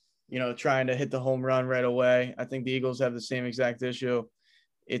not, trying to hit the home run right away. I think the Eagles have the same exact issue.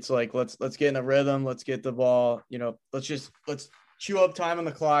 It's like, let's get in a rhythm. Let's get the ball, let's chew up time on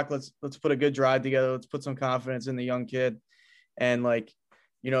the clock. Let's put a good drive together. Let's put some confidence in the young kid. And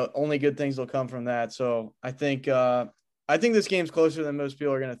only good things will come from that. So I think this game's closer than most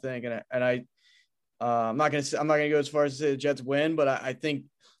people are going to think. I'm not going to go as far as to say the Jets win, but I think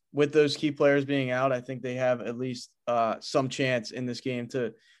with those key players being out, I think they have at least some chance in this game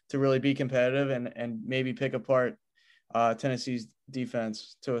to really be competitive and maybe pick apart Tennessee's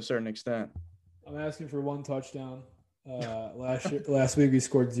defense to a certain extent. I'm asking for 1 touchdown. Last week we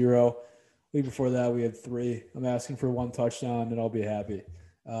scored 0. Week before that we had 3. I'm asking for 1 touchdown and I'll be happy.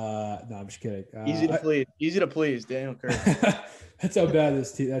 No, I'm just kidding. Easy to please, Daniel Curry. That's how bad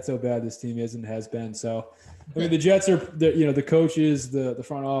this team is and has been. So, I mean, the Jets are, the coaches, the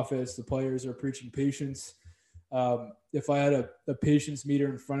front office, the players are preaching patience. If I had a patience meter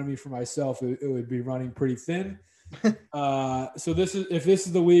in front of me for myself, it would be running pretty thin. So if this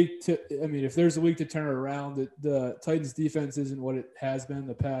is the week if there's a week to turn it around, the Titans defense isn't what it has been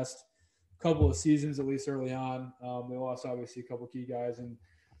the past couple of seasons, at least early on. They lost obviously a couple key guys in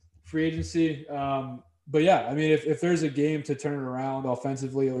free agency. But yeah, I mean, if there's a game to turn it around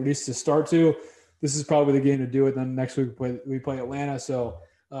offensively, or at least to start to, this is probably the game to do it. Then next week we play Atlanta. So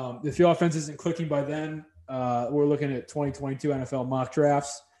if the offense isn't clicking by then, we're looking at 2022 NFL mock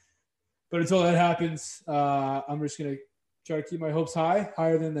drafts. But until that happens, I'm just going to try to keep my hopes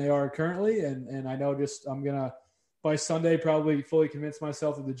higher than they are currently. And I know I'm going to, by Sunday, probably fully convince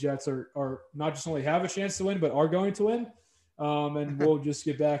myself that the Jets are not just only have a chance to win, but are going to win. And we'll just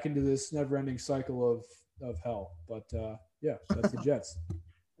get back into this never-ending cycle of hell. But, yeah, that's the Jets.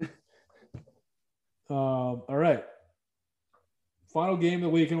 All right. Final game of the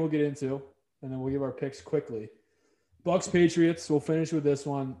weekend we'll get into, and then we'll give our picks quickly. Bucks Patriots, we'll finish with this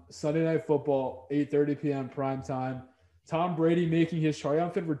one. Sunday Night Football, 8:30 p.m. prime time. Tom Brady making his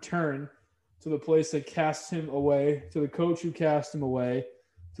triumphant return to the place that cast him away, to the coach who cast him away,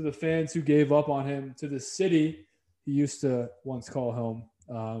 to the fans who gave up on him, to the city he used to once call home.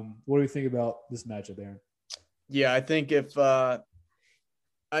 What do you think about this matchup, Aaron? Yeah, I think if I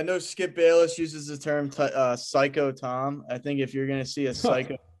know Skip Bayless uses the term psycho Tom. I think if you're going to see a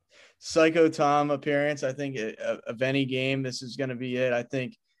psycho Tom appearance, I think of any game, this is going to be it. I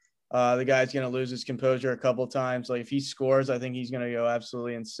think the guy's going to lose his composure a couple times. Like if he scores, I think he's going to go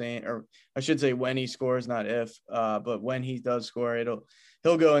absolutely insane. Or I should say when he scores, not if. But when he does score,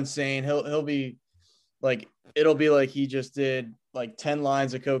 he'll go insane. He'll be like, it'll be like he just did like 10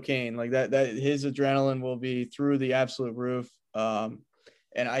 lines of cocaine. Like that his adrenaline will be through the absolute roof.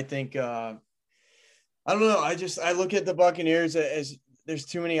 And I think I don't know. I look at the Buccaneers as there's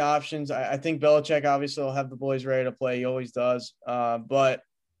too many options. I think Belichick obviously will have the boys ready to play. He always does. But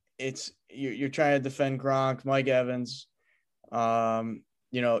you're trying to defend Gronk, Mike Evans.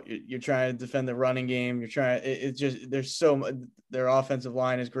 You're trying to defend the running game. Their offensive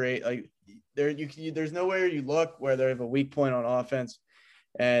line is great. Like there's nowhere you look where they have a weak point on offense,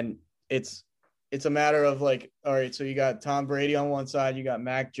 and it's a matter of like, all right, so you got Tom Brady on one side, you got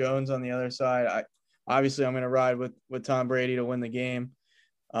Mac Jones on the other side. I'm going to ride with Tom Brady to win the game.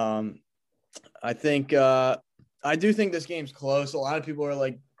 I do think this game's close. A lot of people are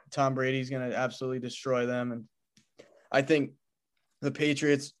like, Tom Brady's going to absolutely destroy them. And I think the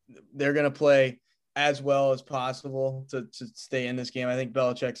Patriots, they're going to play as well as possible to stay in this game. I think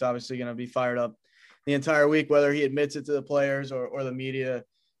Belichick's obviously going to be fired up the entire week, whether he admits it to the players or the media,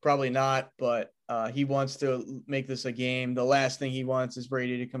 probably not, but he wants to make this a game. The last thing he wants is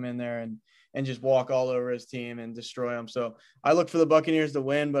Brady to come in there and just walk all over his team and destroy them. So I look for the Buccaneers to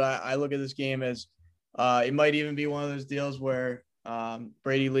win, but I look at this game as it might even be one of those deals where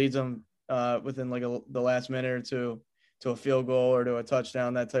Brady leads them within like the last minute or two to a field goal or to a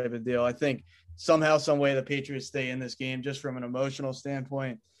touchdown, that type of deal. I think somehow, some way the Patriots stay in this game just from an emotional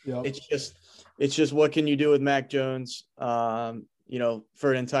standpoint. Yep. It's just what can you do with Mac Jones, for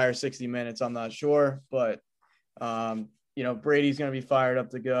an entire 60 minutes? I'm not sure, but Brady's going to be fired up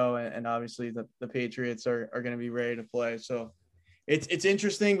to go. And obviously the Patriots are going to be ready to play. So it's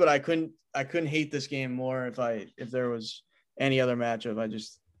interesting, but I couldn't hate this game more if there was any other matchup. I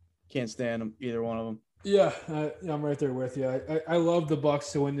just can't stand either one of them. Yeah, I'm right there with you. I love the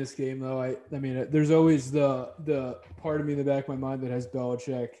Bucs to win this game, though. I mean, there's always the part of me in the back of my mind that has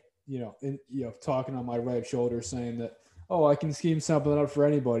Belichick, talking on my right shoulder, saying that, oh, I can scheme something up for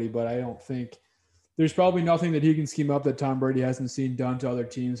anybody, but I don't think there's probably nothing that he can scheme up that Tom Brady hasn't seen done to other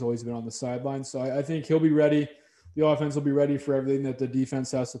teams while he's been on the sidelines. So I think he'll be ready. The offense will be ready for everything that the defense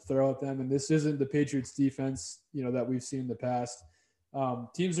has to throw at them. And this isn't the Patriots defense, that we've seen in the past.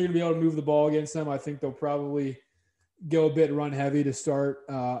 Teams are going to be able to move the ball against them. I think they'll probably go a bit run heavy to start.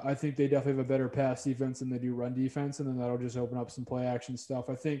 I think they definitely have a better pass defense than they do run defense, and then that'll just open up some play action stuff.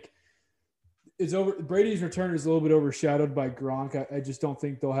 I think Brady's return is a little bit overshadowed by Gronk. I just don't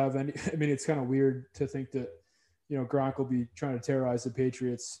think they'll have any. I mean, it's kind of weird to think that, Gronk will be trying to terrorize the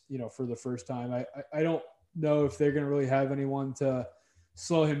Patriots, for the first time. I don't know if they're going to really have anyone to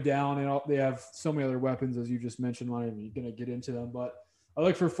slow him down, and they have so many other weapons, as you just mentioned. I'm not even going to get into them, but I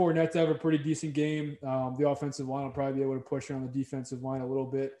look for Fournette to have a pretty decent game. The offensive line will probably be able to push on the defensive line a little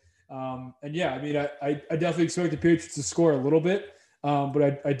bit. And yeah, I mean, I definitely expect the Patriots to score a little bit,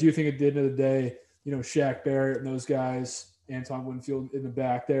 but I do think at the end of the day, Shaq Barrett and those guys, Antoine Winfield in the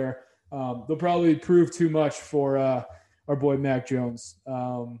back there, they'll probably prove too much for our boy Mac Jones.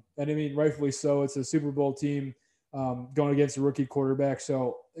 And I mean, rightfully so. It's a Super Bowl team going against a rookie quarterback.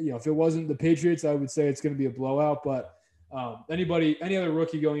 So, if it wasn't the Patriots, I would say it's going to be a blowout. But any other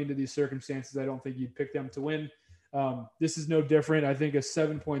rookie going into these circumstances, I don't think you'd pick them to win. This is no different. I think a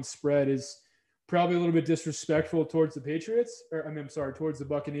 7-point spread is probably a little bit disrespectful towards the Patriots, towards the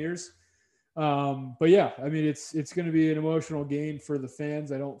Buccaneers. But yeah, I mean, it's going to be an emotional game for the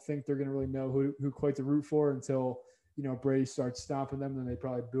fans. I don't think they're going to really know who quite to root for until, Brady starts stomping them, then they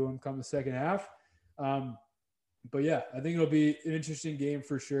probably boo him come the second half. But yeah, I think it'll be an interesting game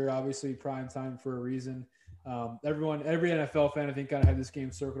for sure. Obviously prime time for a reason. Every NFL fan, I think, kind of had this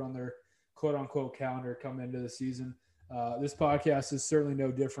game circled on their quote unquote calendar coming into the season. This podcast is certainly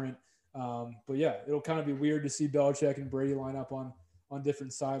no different. But yeah, it'll kind of be weird to see Belichick and Brady line up on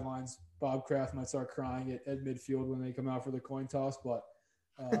different sidelines. Bob Kraft might start crying at midfield when they come out for the coin toss, but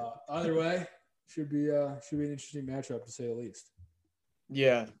either way, should be an interesting matchup to say the least.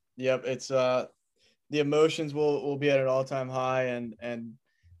 Yeah. Yep. It's the emotions will be at an all-time high, and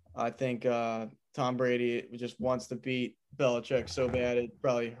I think Tom Brady just wants to beat Belichick so bad it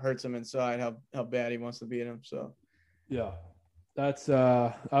probably hurts him inside how bad he wants to beat him. So yeah, that's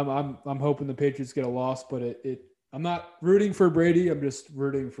I'm hoping the Patriots get a loss, but I'm not rooting for Brady. I'm just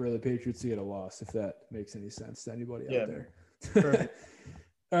rooting for the Patriots to get a loss, if that makes any sense to anybody out there. Perfect.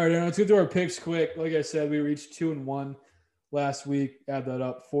 All right, let's get to our picks quick. Like I said, we reached 2-1 last week. Add that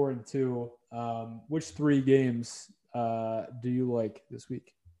up, 4-2. Which 3 games do you like this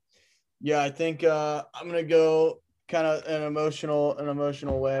week? Yeah, I think I'm gonna go kind of an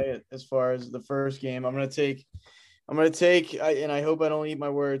emotional way as far as the first game. I'm gonna take, and I hope I don't eat my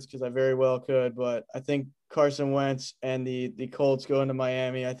words because I very well could, but I think Carson Wentz and the Colts go into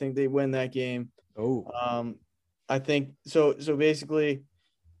Miami. I think they win that game. Oh, I think so. So basically,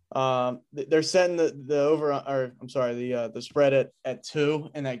 they're setting the over, or I'm sorry, the spread at 2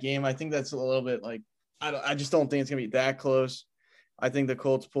 in that game. I think that's a little bit like I just don't think it's gonna be that close. I think the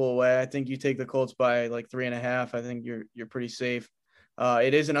Colts pull away. I think you take the Colts by like 3.5. I think you're pretty safe.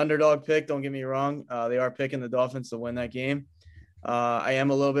 It is an underdog pick. Don't get me wrong. They are picking the Dolphins to win that game. I am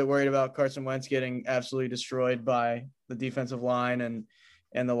a little bit worried about Carson Wentz getting absolutely destroyed by the defensive line and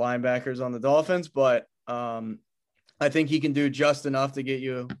the linebackers on the Dolphins, but I think he can do just enough to get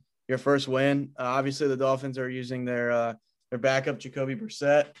you your first win. Obviously, the Dolphins are using their backup Jacoby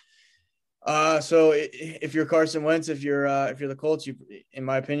Brissett. So if you're Carson Wentz, if you're the Colts, in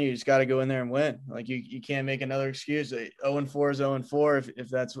my opinion, you just got to go in there and win. Like you can't make another excuse. 0-4 is 0-4 if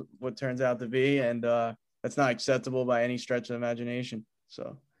that's what turns out to be, and that's not acceptable by any stretch of imagination.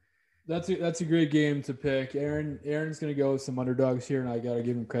 So that's a great game to pick. Aaron's going to go with some underdogs here, and I got to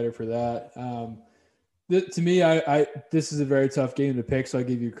give him credit for that. To me, this is a very tough game to pick, so I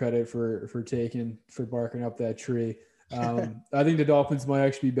give you credit for barking up that tree. I think the Dolphins might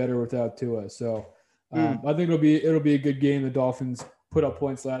actually be better without Tua. So I think it'll be a good game. The Dolphins put up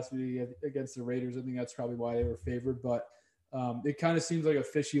points last week against the Raiders. I think that's probably why they were favored. But it kind of seems like a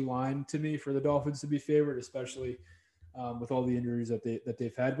fishy line to me for the Dolphins to be favored, especially with all the injuries that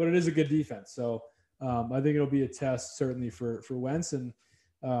they've had. But it is a good defense. So I think it'll be a test certainly for Wentz, and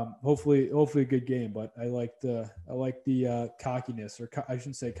hopefully a good game. But I like the cockiness, or I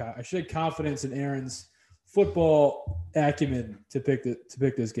shouldn't say I should say confidence in Aaron's football acumen to pick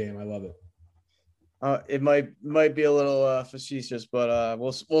this game. I love it. It might be a little facetious, but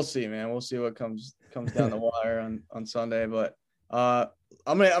we'll see, man. We'll see what comes down the wire on Sunday. But I'm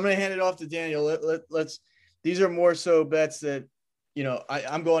gonna hand it off to Daniel. Let's. These are more so bets that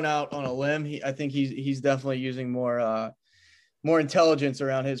I'm going out on a limb. I think he's definitely using more intelligence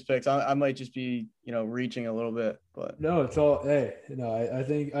around his picks. I might just be reaching a little bit, but no, it's all. Hey, I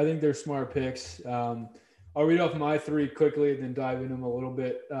think they're smart picks. I'll read off my 3 quickly and then dive into them a little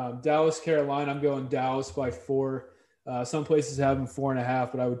bit. Dallas, Carolina, I'm going Dallas by 4. Some places have them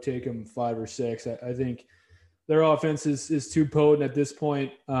 4.5, but I would take them 5 or 6. I think their offense is too potent at this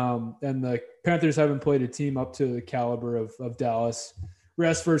point. And the Panthers haven't played a team up to the caliber of Dallas.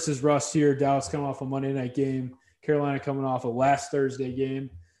 Rest versus rust here. Dallas coming off a Monday night game. Carolina coming off a last Thursday game.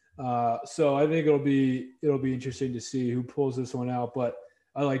 So I think it'll be interesting to see who pulls this one out. But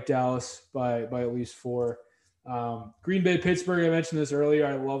I like Dallas by at least 4. Green Bay, Pittsburgh, I mentioned this earlier.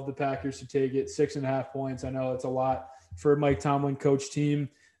 I love the Packers to take it. 6.5 points. I know it's a lot for Mike Tomlin coach team.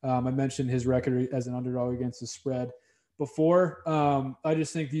 I mentioned his record as an underdog against the spread before. I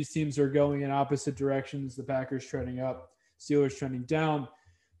just think these teams are going in opposite directions. The Packers trending up, Steelers trending down,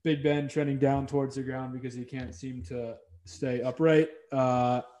 Big Ben trending down towards the ground because he can't seem to stay upright.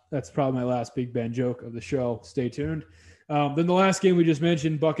 That's probably my last Big Ben joke of the show. Stay tuned. Then the last game we just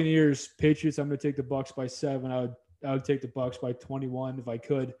mentioned, Buccaneers, Patriots. I'm going to take the Bucs by 7. I would take the Bucs by 21 if I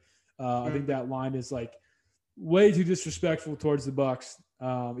could. I think that line is like way too disrespectful towards the Bucs,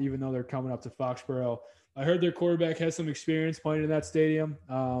 even though they're coming up to Foxborough. I heard their quarterback has some experience playing in that stadium.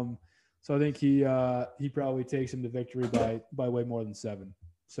 So I think he probably takes him to victory by way more than 7.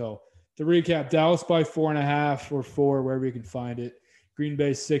 So to recap, Dallas by 4.5 or 4, wherever you can find it. Green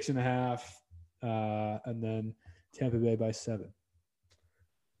Bay 6.5, and then Tampa Bay by 7.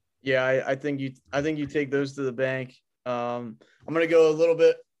 Yeah, I think you take those to the bank. I'm gonna go a little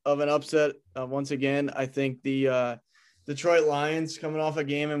bit of an upset once again. I think the Detroit Lions, coming off a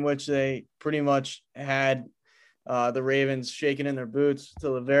game in which they pretty much had the Ravens shaking in their boots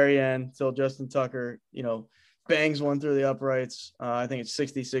till the very end, till Justin Tucker, bangs one through the uprights. I think it's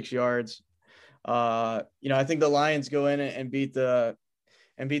 66 yards. I think the Lions go in and beat the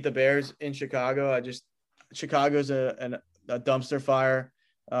Bears in Chicago. Chicago's a dumpster fire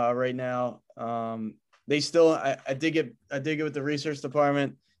right now. They still, I did get with the research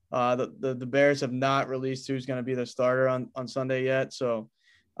department. The Bears have not released who's going to be the starter on Sunday yet. So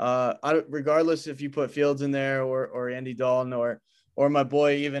regardless if you put Fields in there or Andy Dalton or my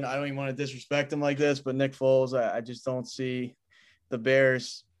boy, even, I don't even want to disrespect him like this, but Nick Foles, I just don't see the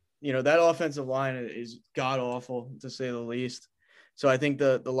Bears. That offensive line is god awful, to say the least. So I think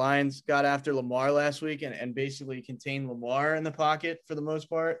the Lions got after Lamar last week and basically contained Lamar in the pocket for the most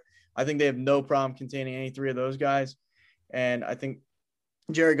part. I think they have no problem containing any 3 of those guys. And I think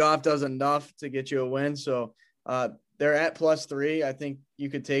Jared Goff does enough to get you a win. So they're at +3. I think you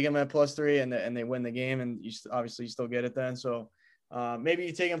could take them at +3 and they win the game, and you obviously still get it then. So maybe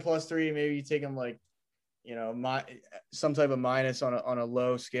you take them +3, maybe you take them like, some type of minus on a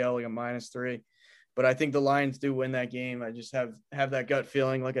low scale, like a -3. But I think the Lions do win that game. I just have that gut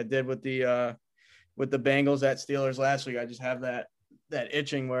feeling, like I did with the Bengals at Steelers last week. I just have that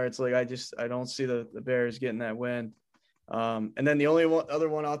itching where it's like I don't see the Bears getting that win. And then the only other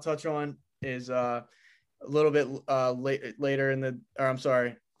one I'll touch on is a little bit later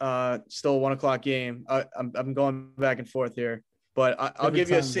still a 1 o'clock game. I'm going back and forth here, but I'll give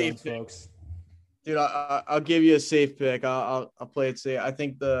you a safe pick, folks. Dude, I'll give you a safe pick. I'll play it safe. I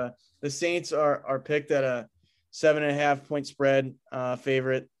think the Saints are picked at a 7.5 point spread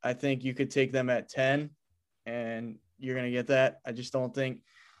favorite. I think you could take them at 10, and you're going to get that. I just don't think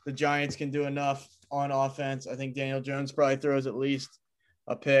the Giants can do enough on offense. I think Daniel Jones probably throws at least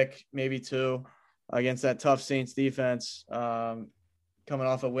a pick, maybe 2, against that tough Saints defense. Coming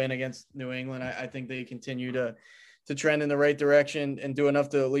off a win against New England, I think they continue to trend in the right direction and do enough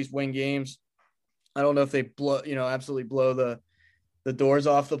to at least win games. I don't know if they absolutely blow the doors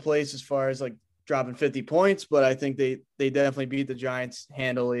off the place as far as like dropping 50 points, but I think they definitely beat the Giants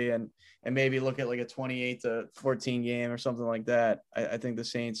handily and maybe look at like a 28-14 game or something like that. I think the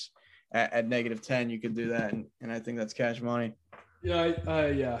Saints at -10, you could do that. And I think that's cash money.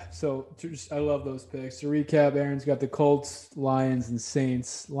 Yeah. So I love those picks. To recap, Aaron's got the Colts, Lions, and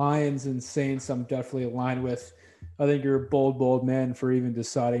Saints. Lions and Saints, I'm definitely aligned with. I think you're a bold man for even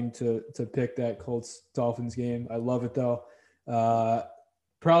deciding to pick that Colts-Dolphins game. I love it, though.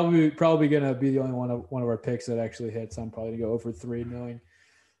 Probably going to be the only one of our picks that actually hits. I'm probably going to go over 3 knowing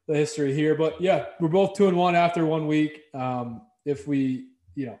the history here. But, yeah, we're both 2-1 after 1 week. If we,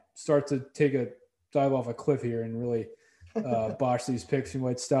 start to take a dive off a cliff here and really botch these picks, we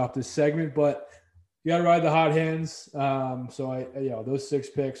might stop this segment. But you got to ride the hot hands. So, those 6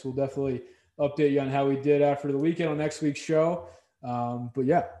 picks will definitely – update you on how we did after the weekend on next week's show. But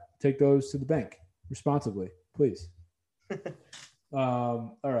yeah, take those to the bank responsibly, please.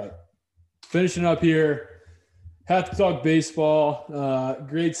 All right. Finishing up here. Have to talk baseball.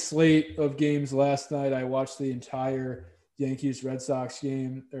 Great slate of games last night. I watched the entire Yankees-Red Sox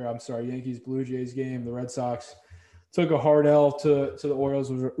game, Yankees-Blue Jays game. The Red Sox took a hard L to the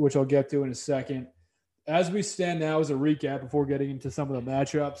Orioles, which I'll get to in a second. As we stand now, as a recap before getting into some of the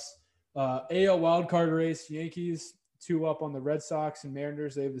matchups, AL wildcard race, Yankees 2 up on the Red Sox and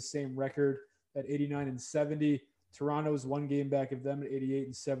Mariners. They have the same record at 89-70. Toronto is 1 game back of them at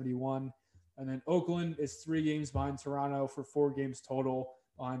 88-71. And then Oakland is 3 games behind Toronto for 4 games total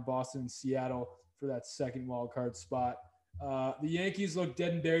behind Boston and Seattle for that second wildcard spot. The Yankees looked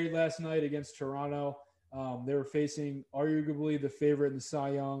dead and buried last night against Toronto. They were facing arguably the favorite in the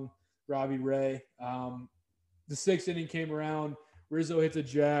Cy Young, Robbie Ray. The 6th inning came around. Rizzo hits a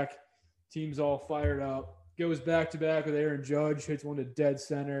jack. Team's all fired up. Goes back-to-back with Aaron Judge. Hits one to dead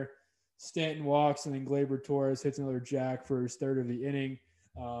center. Stanton walks, and then Gleyber Torres hits another jack for his 3rd of the inning.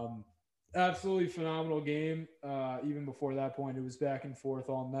 Absolutely phenomenal game. Even before that point, it was back and forth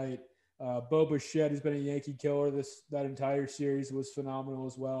all night. Bo Bichette has been a Yankee killer that entire series, was phenomenal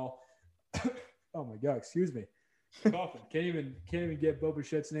as well. Oh, my God. Excuse me. Coughing. Can't even get Bo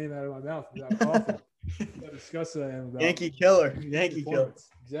Bichette's name out of my mouth without coughing. How disgusted I am about Yankee killer.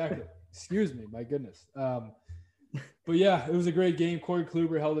 Exactly. Excuse me. My goodness. But yeah, it was a great game. Corey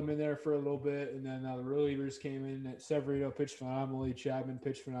Kluber held him in there for a little bit, and then the relievers came in. Severino pitched phenomenally. Chapman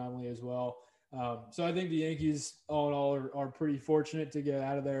pitched phenomenally as well. So I think the Yankees, all in all, are pretty fortunate to get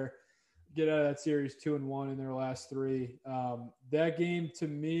out of that series 2-1 in their last three. That game to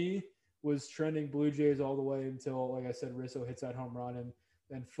me was trending Blue Jays all the way until, like I said, Rizzo hits that home run and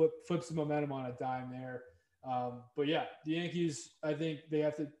then flips the momentum on a dime there. But yeah, the Yankees, I think they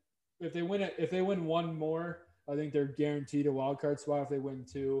have to, if they win one more, I think they're guaranteed a wild card spot. If they win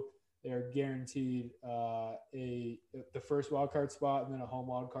two, they're guaranteed the first wild card spot and then a home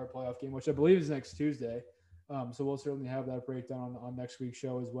wild card playoff game, which I believe is next Tuesday. So we'll certainly have that breakdown on next week's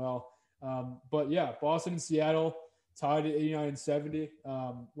show as well. But yeah, Boston and Seattle tied at 89-70.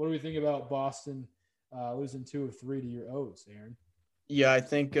 What do we think about Boston losing 2 of 3 to your O's, Aaron? Yeah, I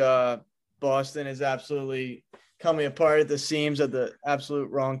think Boston is absolutely coming apart at the seams at the absolute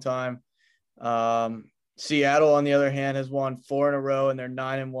wrong time. Seattle, on the other hand, has won 4 in a row, and they're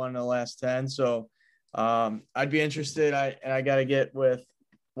 9-1 in the last 10. So I'd be interested. I got to get with,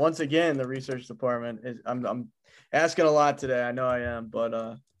 once again, the research department. I'm asking a lot today. I know I am,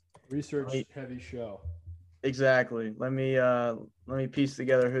 but research heavy show. Exactly. Let me piece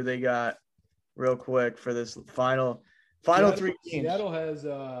together who they got real quick for this final Seattle, 3 games. Seattle has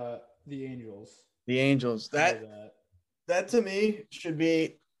the Angels. The Angels. That to me should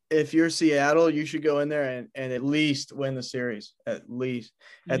be, if you're Seattle, you should go in there and at least win the series. At least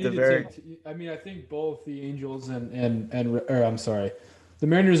at the very. I think both the Angels the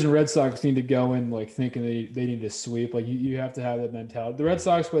Mariners and Red Sox need to go in like thinking they need to sweep. Like you have to have that mentality. The Red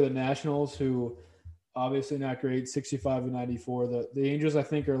Sox play the Nationals, who obviously not great, 65-94. The Angels, I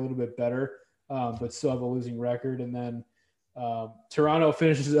think, are a little bit better, but still have a losing record. And then Toronto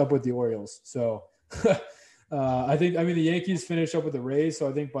finishes up with the Orioles. So the Yankees finish up with the Rays. So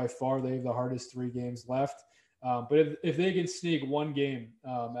I think by far they have the hardest 3 games left. But if they can sneak one game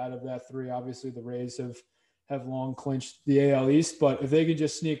out of that 3, obviously the Rays have long clinched the AL East. But if they can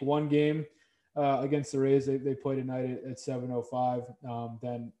just sneak one game against the Rays, they play tonight at 7:05.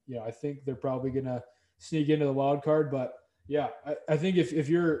 Then I think they're probably gonna sneak into the wild card. But yeah, I think if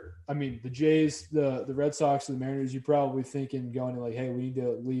you're, the Jays, the Red Sox, and the Mariners, you're probably thinking going to like, hey, we need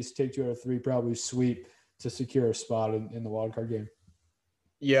to at least take 2 out of 3, probably sweep to secure a spot in the wild card game.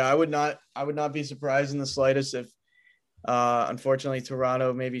 Yeah, I would not be surprised in the slightest if unfortunately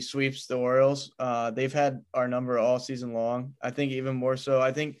Toronto maybe sweeps the Orioles. They've had our number all season long. I think even more so.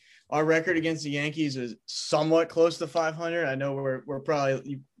 I think our record against the Yankees is somewhat close to 500. I know we're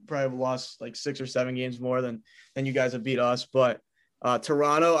probably have lost like 6 or 7 games more than you guys have beat us, but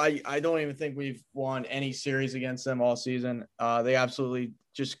Toronto, I don't even think we've won any series against them all season. They absolutely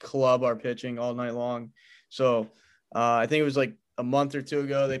just club our pitching all night long. So I think it was like a month or 2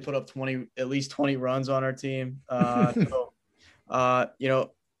 ago, they put up at least 20 runs on our team.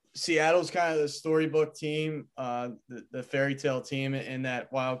 Seattle's kind of the storybook team, the fairy tale team in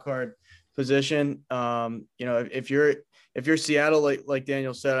that wild card position. If you're Seattle, like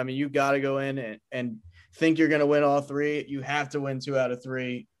Daniel said, you got to go in and think you're going to win all 3. You have to win 2 out of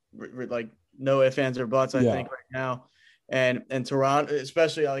 3, like no ifs, ands, or buts, I think right now. And Toronto,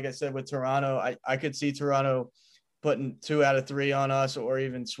 especially like I said with Toronto, I could see Toronto putting 2 out of 3 on us, or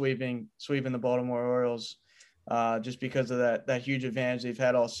even sweeping the Baltimore Orioles, just because of that huge advantage they've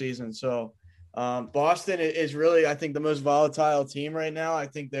had all season. So Boston is really, I think, the most volatile team right now. I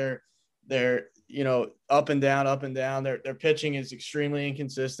think they're up and down. Their pitching is extremely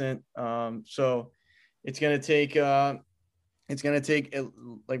inconsistent. So it's going to take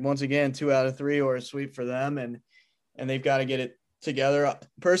like, once again, 2 out of 3 or a sweep for them. And they've got to get it together.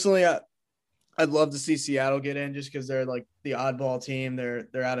 Personally, I'd love to see Seattle get in just because they're like the oddball team.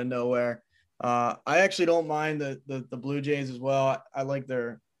 They're out of nowhere. I actually don't mind the Blue Jays as well. I like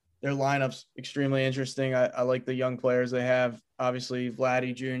their lineups extremely interesting. I like the young players they have. Obviously,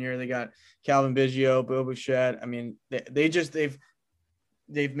 Vladdy Jr. They got Calvin Biggio, Bo Bichette.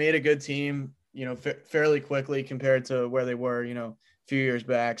 They've made a good team, fairly quickly compared to where they were, a few years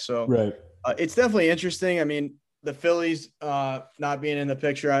back. So right. It's definitely interesting. The Phillies not being in the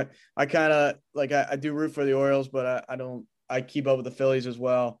picture, I kind of like, I do root for the Orioles, but I keep up with the Phillies as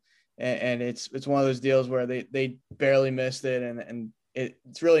well. And it's one of those deals where they barely missed it. And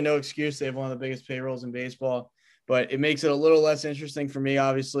it's really no excuse. They have one of the biggest payrolls in baseball, but it makes it a little less interesting for me,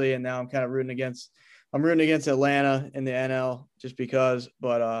 obviously. And now I'm kind of rooting against Atlanta in the NL just because,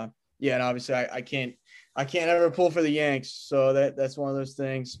 but and obviously I can't ever pull for the Yanks. So that's one of those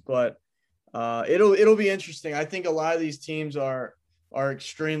things, but it'll be interesting. I think a lot of these teams are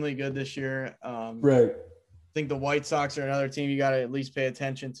extremely good this year. Right. I think the White Sox are another team you got to at least pay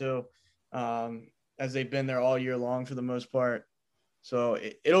attention to. as they've been there all year long for the most part. So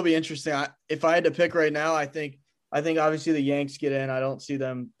it'll be interesting. If I had to pick right now, I think obviously the Yanks get in. I don't see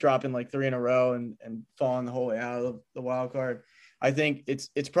them dropping like 3 in a row and falling the whole way out of the wild card. I think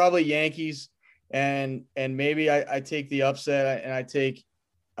it's probably Yankees, and maybe I take the upset, and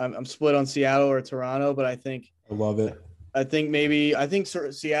I'm split on Seattle or Toronto, but I love it. I think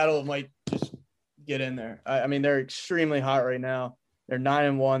Seattle might just get in there. I mean, they're extremely hot right now. They're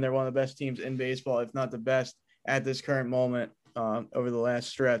 9-1. They're one of the best teams in baseball, if not the best at this current moment over the last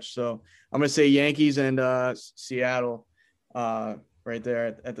stretch. So I'm going to say Yankees and Seattle right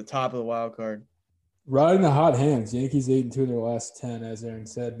there at the top of the wild card. Riding the hot hands. Yankees 8-2 in their last 10, as Aaron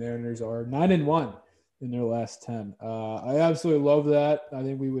said. Mariners are 9-1 in their last 10. I absolutely love that. I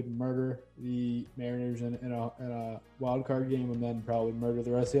think we would murder the Mariners in a wild card game, and then probably murder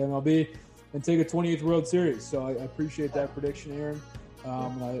the rest of the MLB and take a 20th World Series. So I appreciate that prediction, Aaron.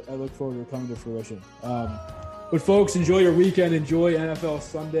 And I look forward to it coming to fruition. But folks, enjoy your weekend. Enjoy NFL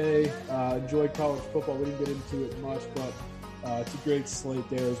Sunday. Enjoy college football. We didn't get into it much, but it's a great slate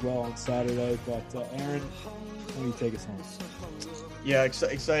there as well on Saturday. But Aaron, why don't you take us home? Yeah,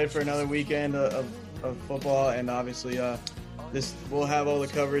 excited for another weekend of football, and obviously we'll have all the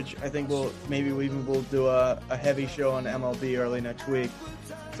coverage. I think we'll do a heavy show on MLB early next week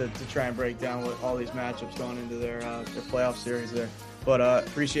to try and break down what all these matchups going into their playoff series there. But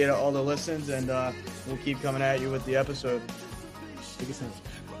appreciate all the listens, and we'll keep coming at you with the episode. Take us home.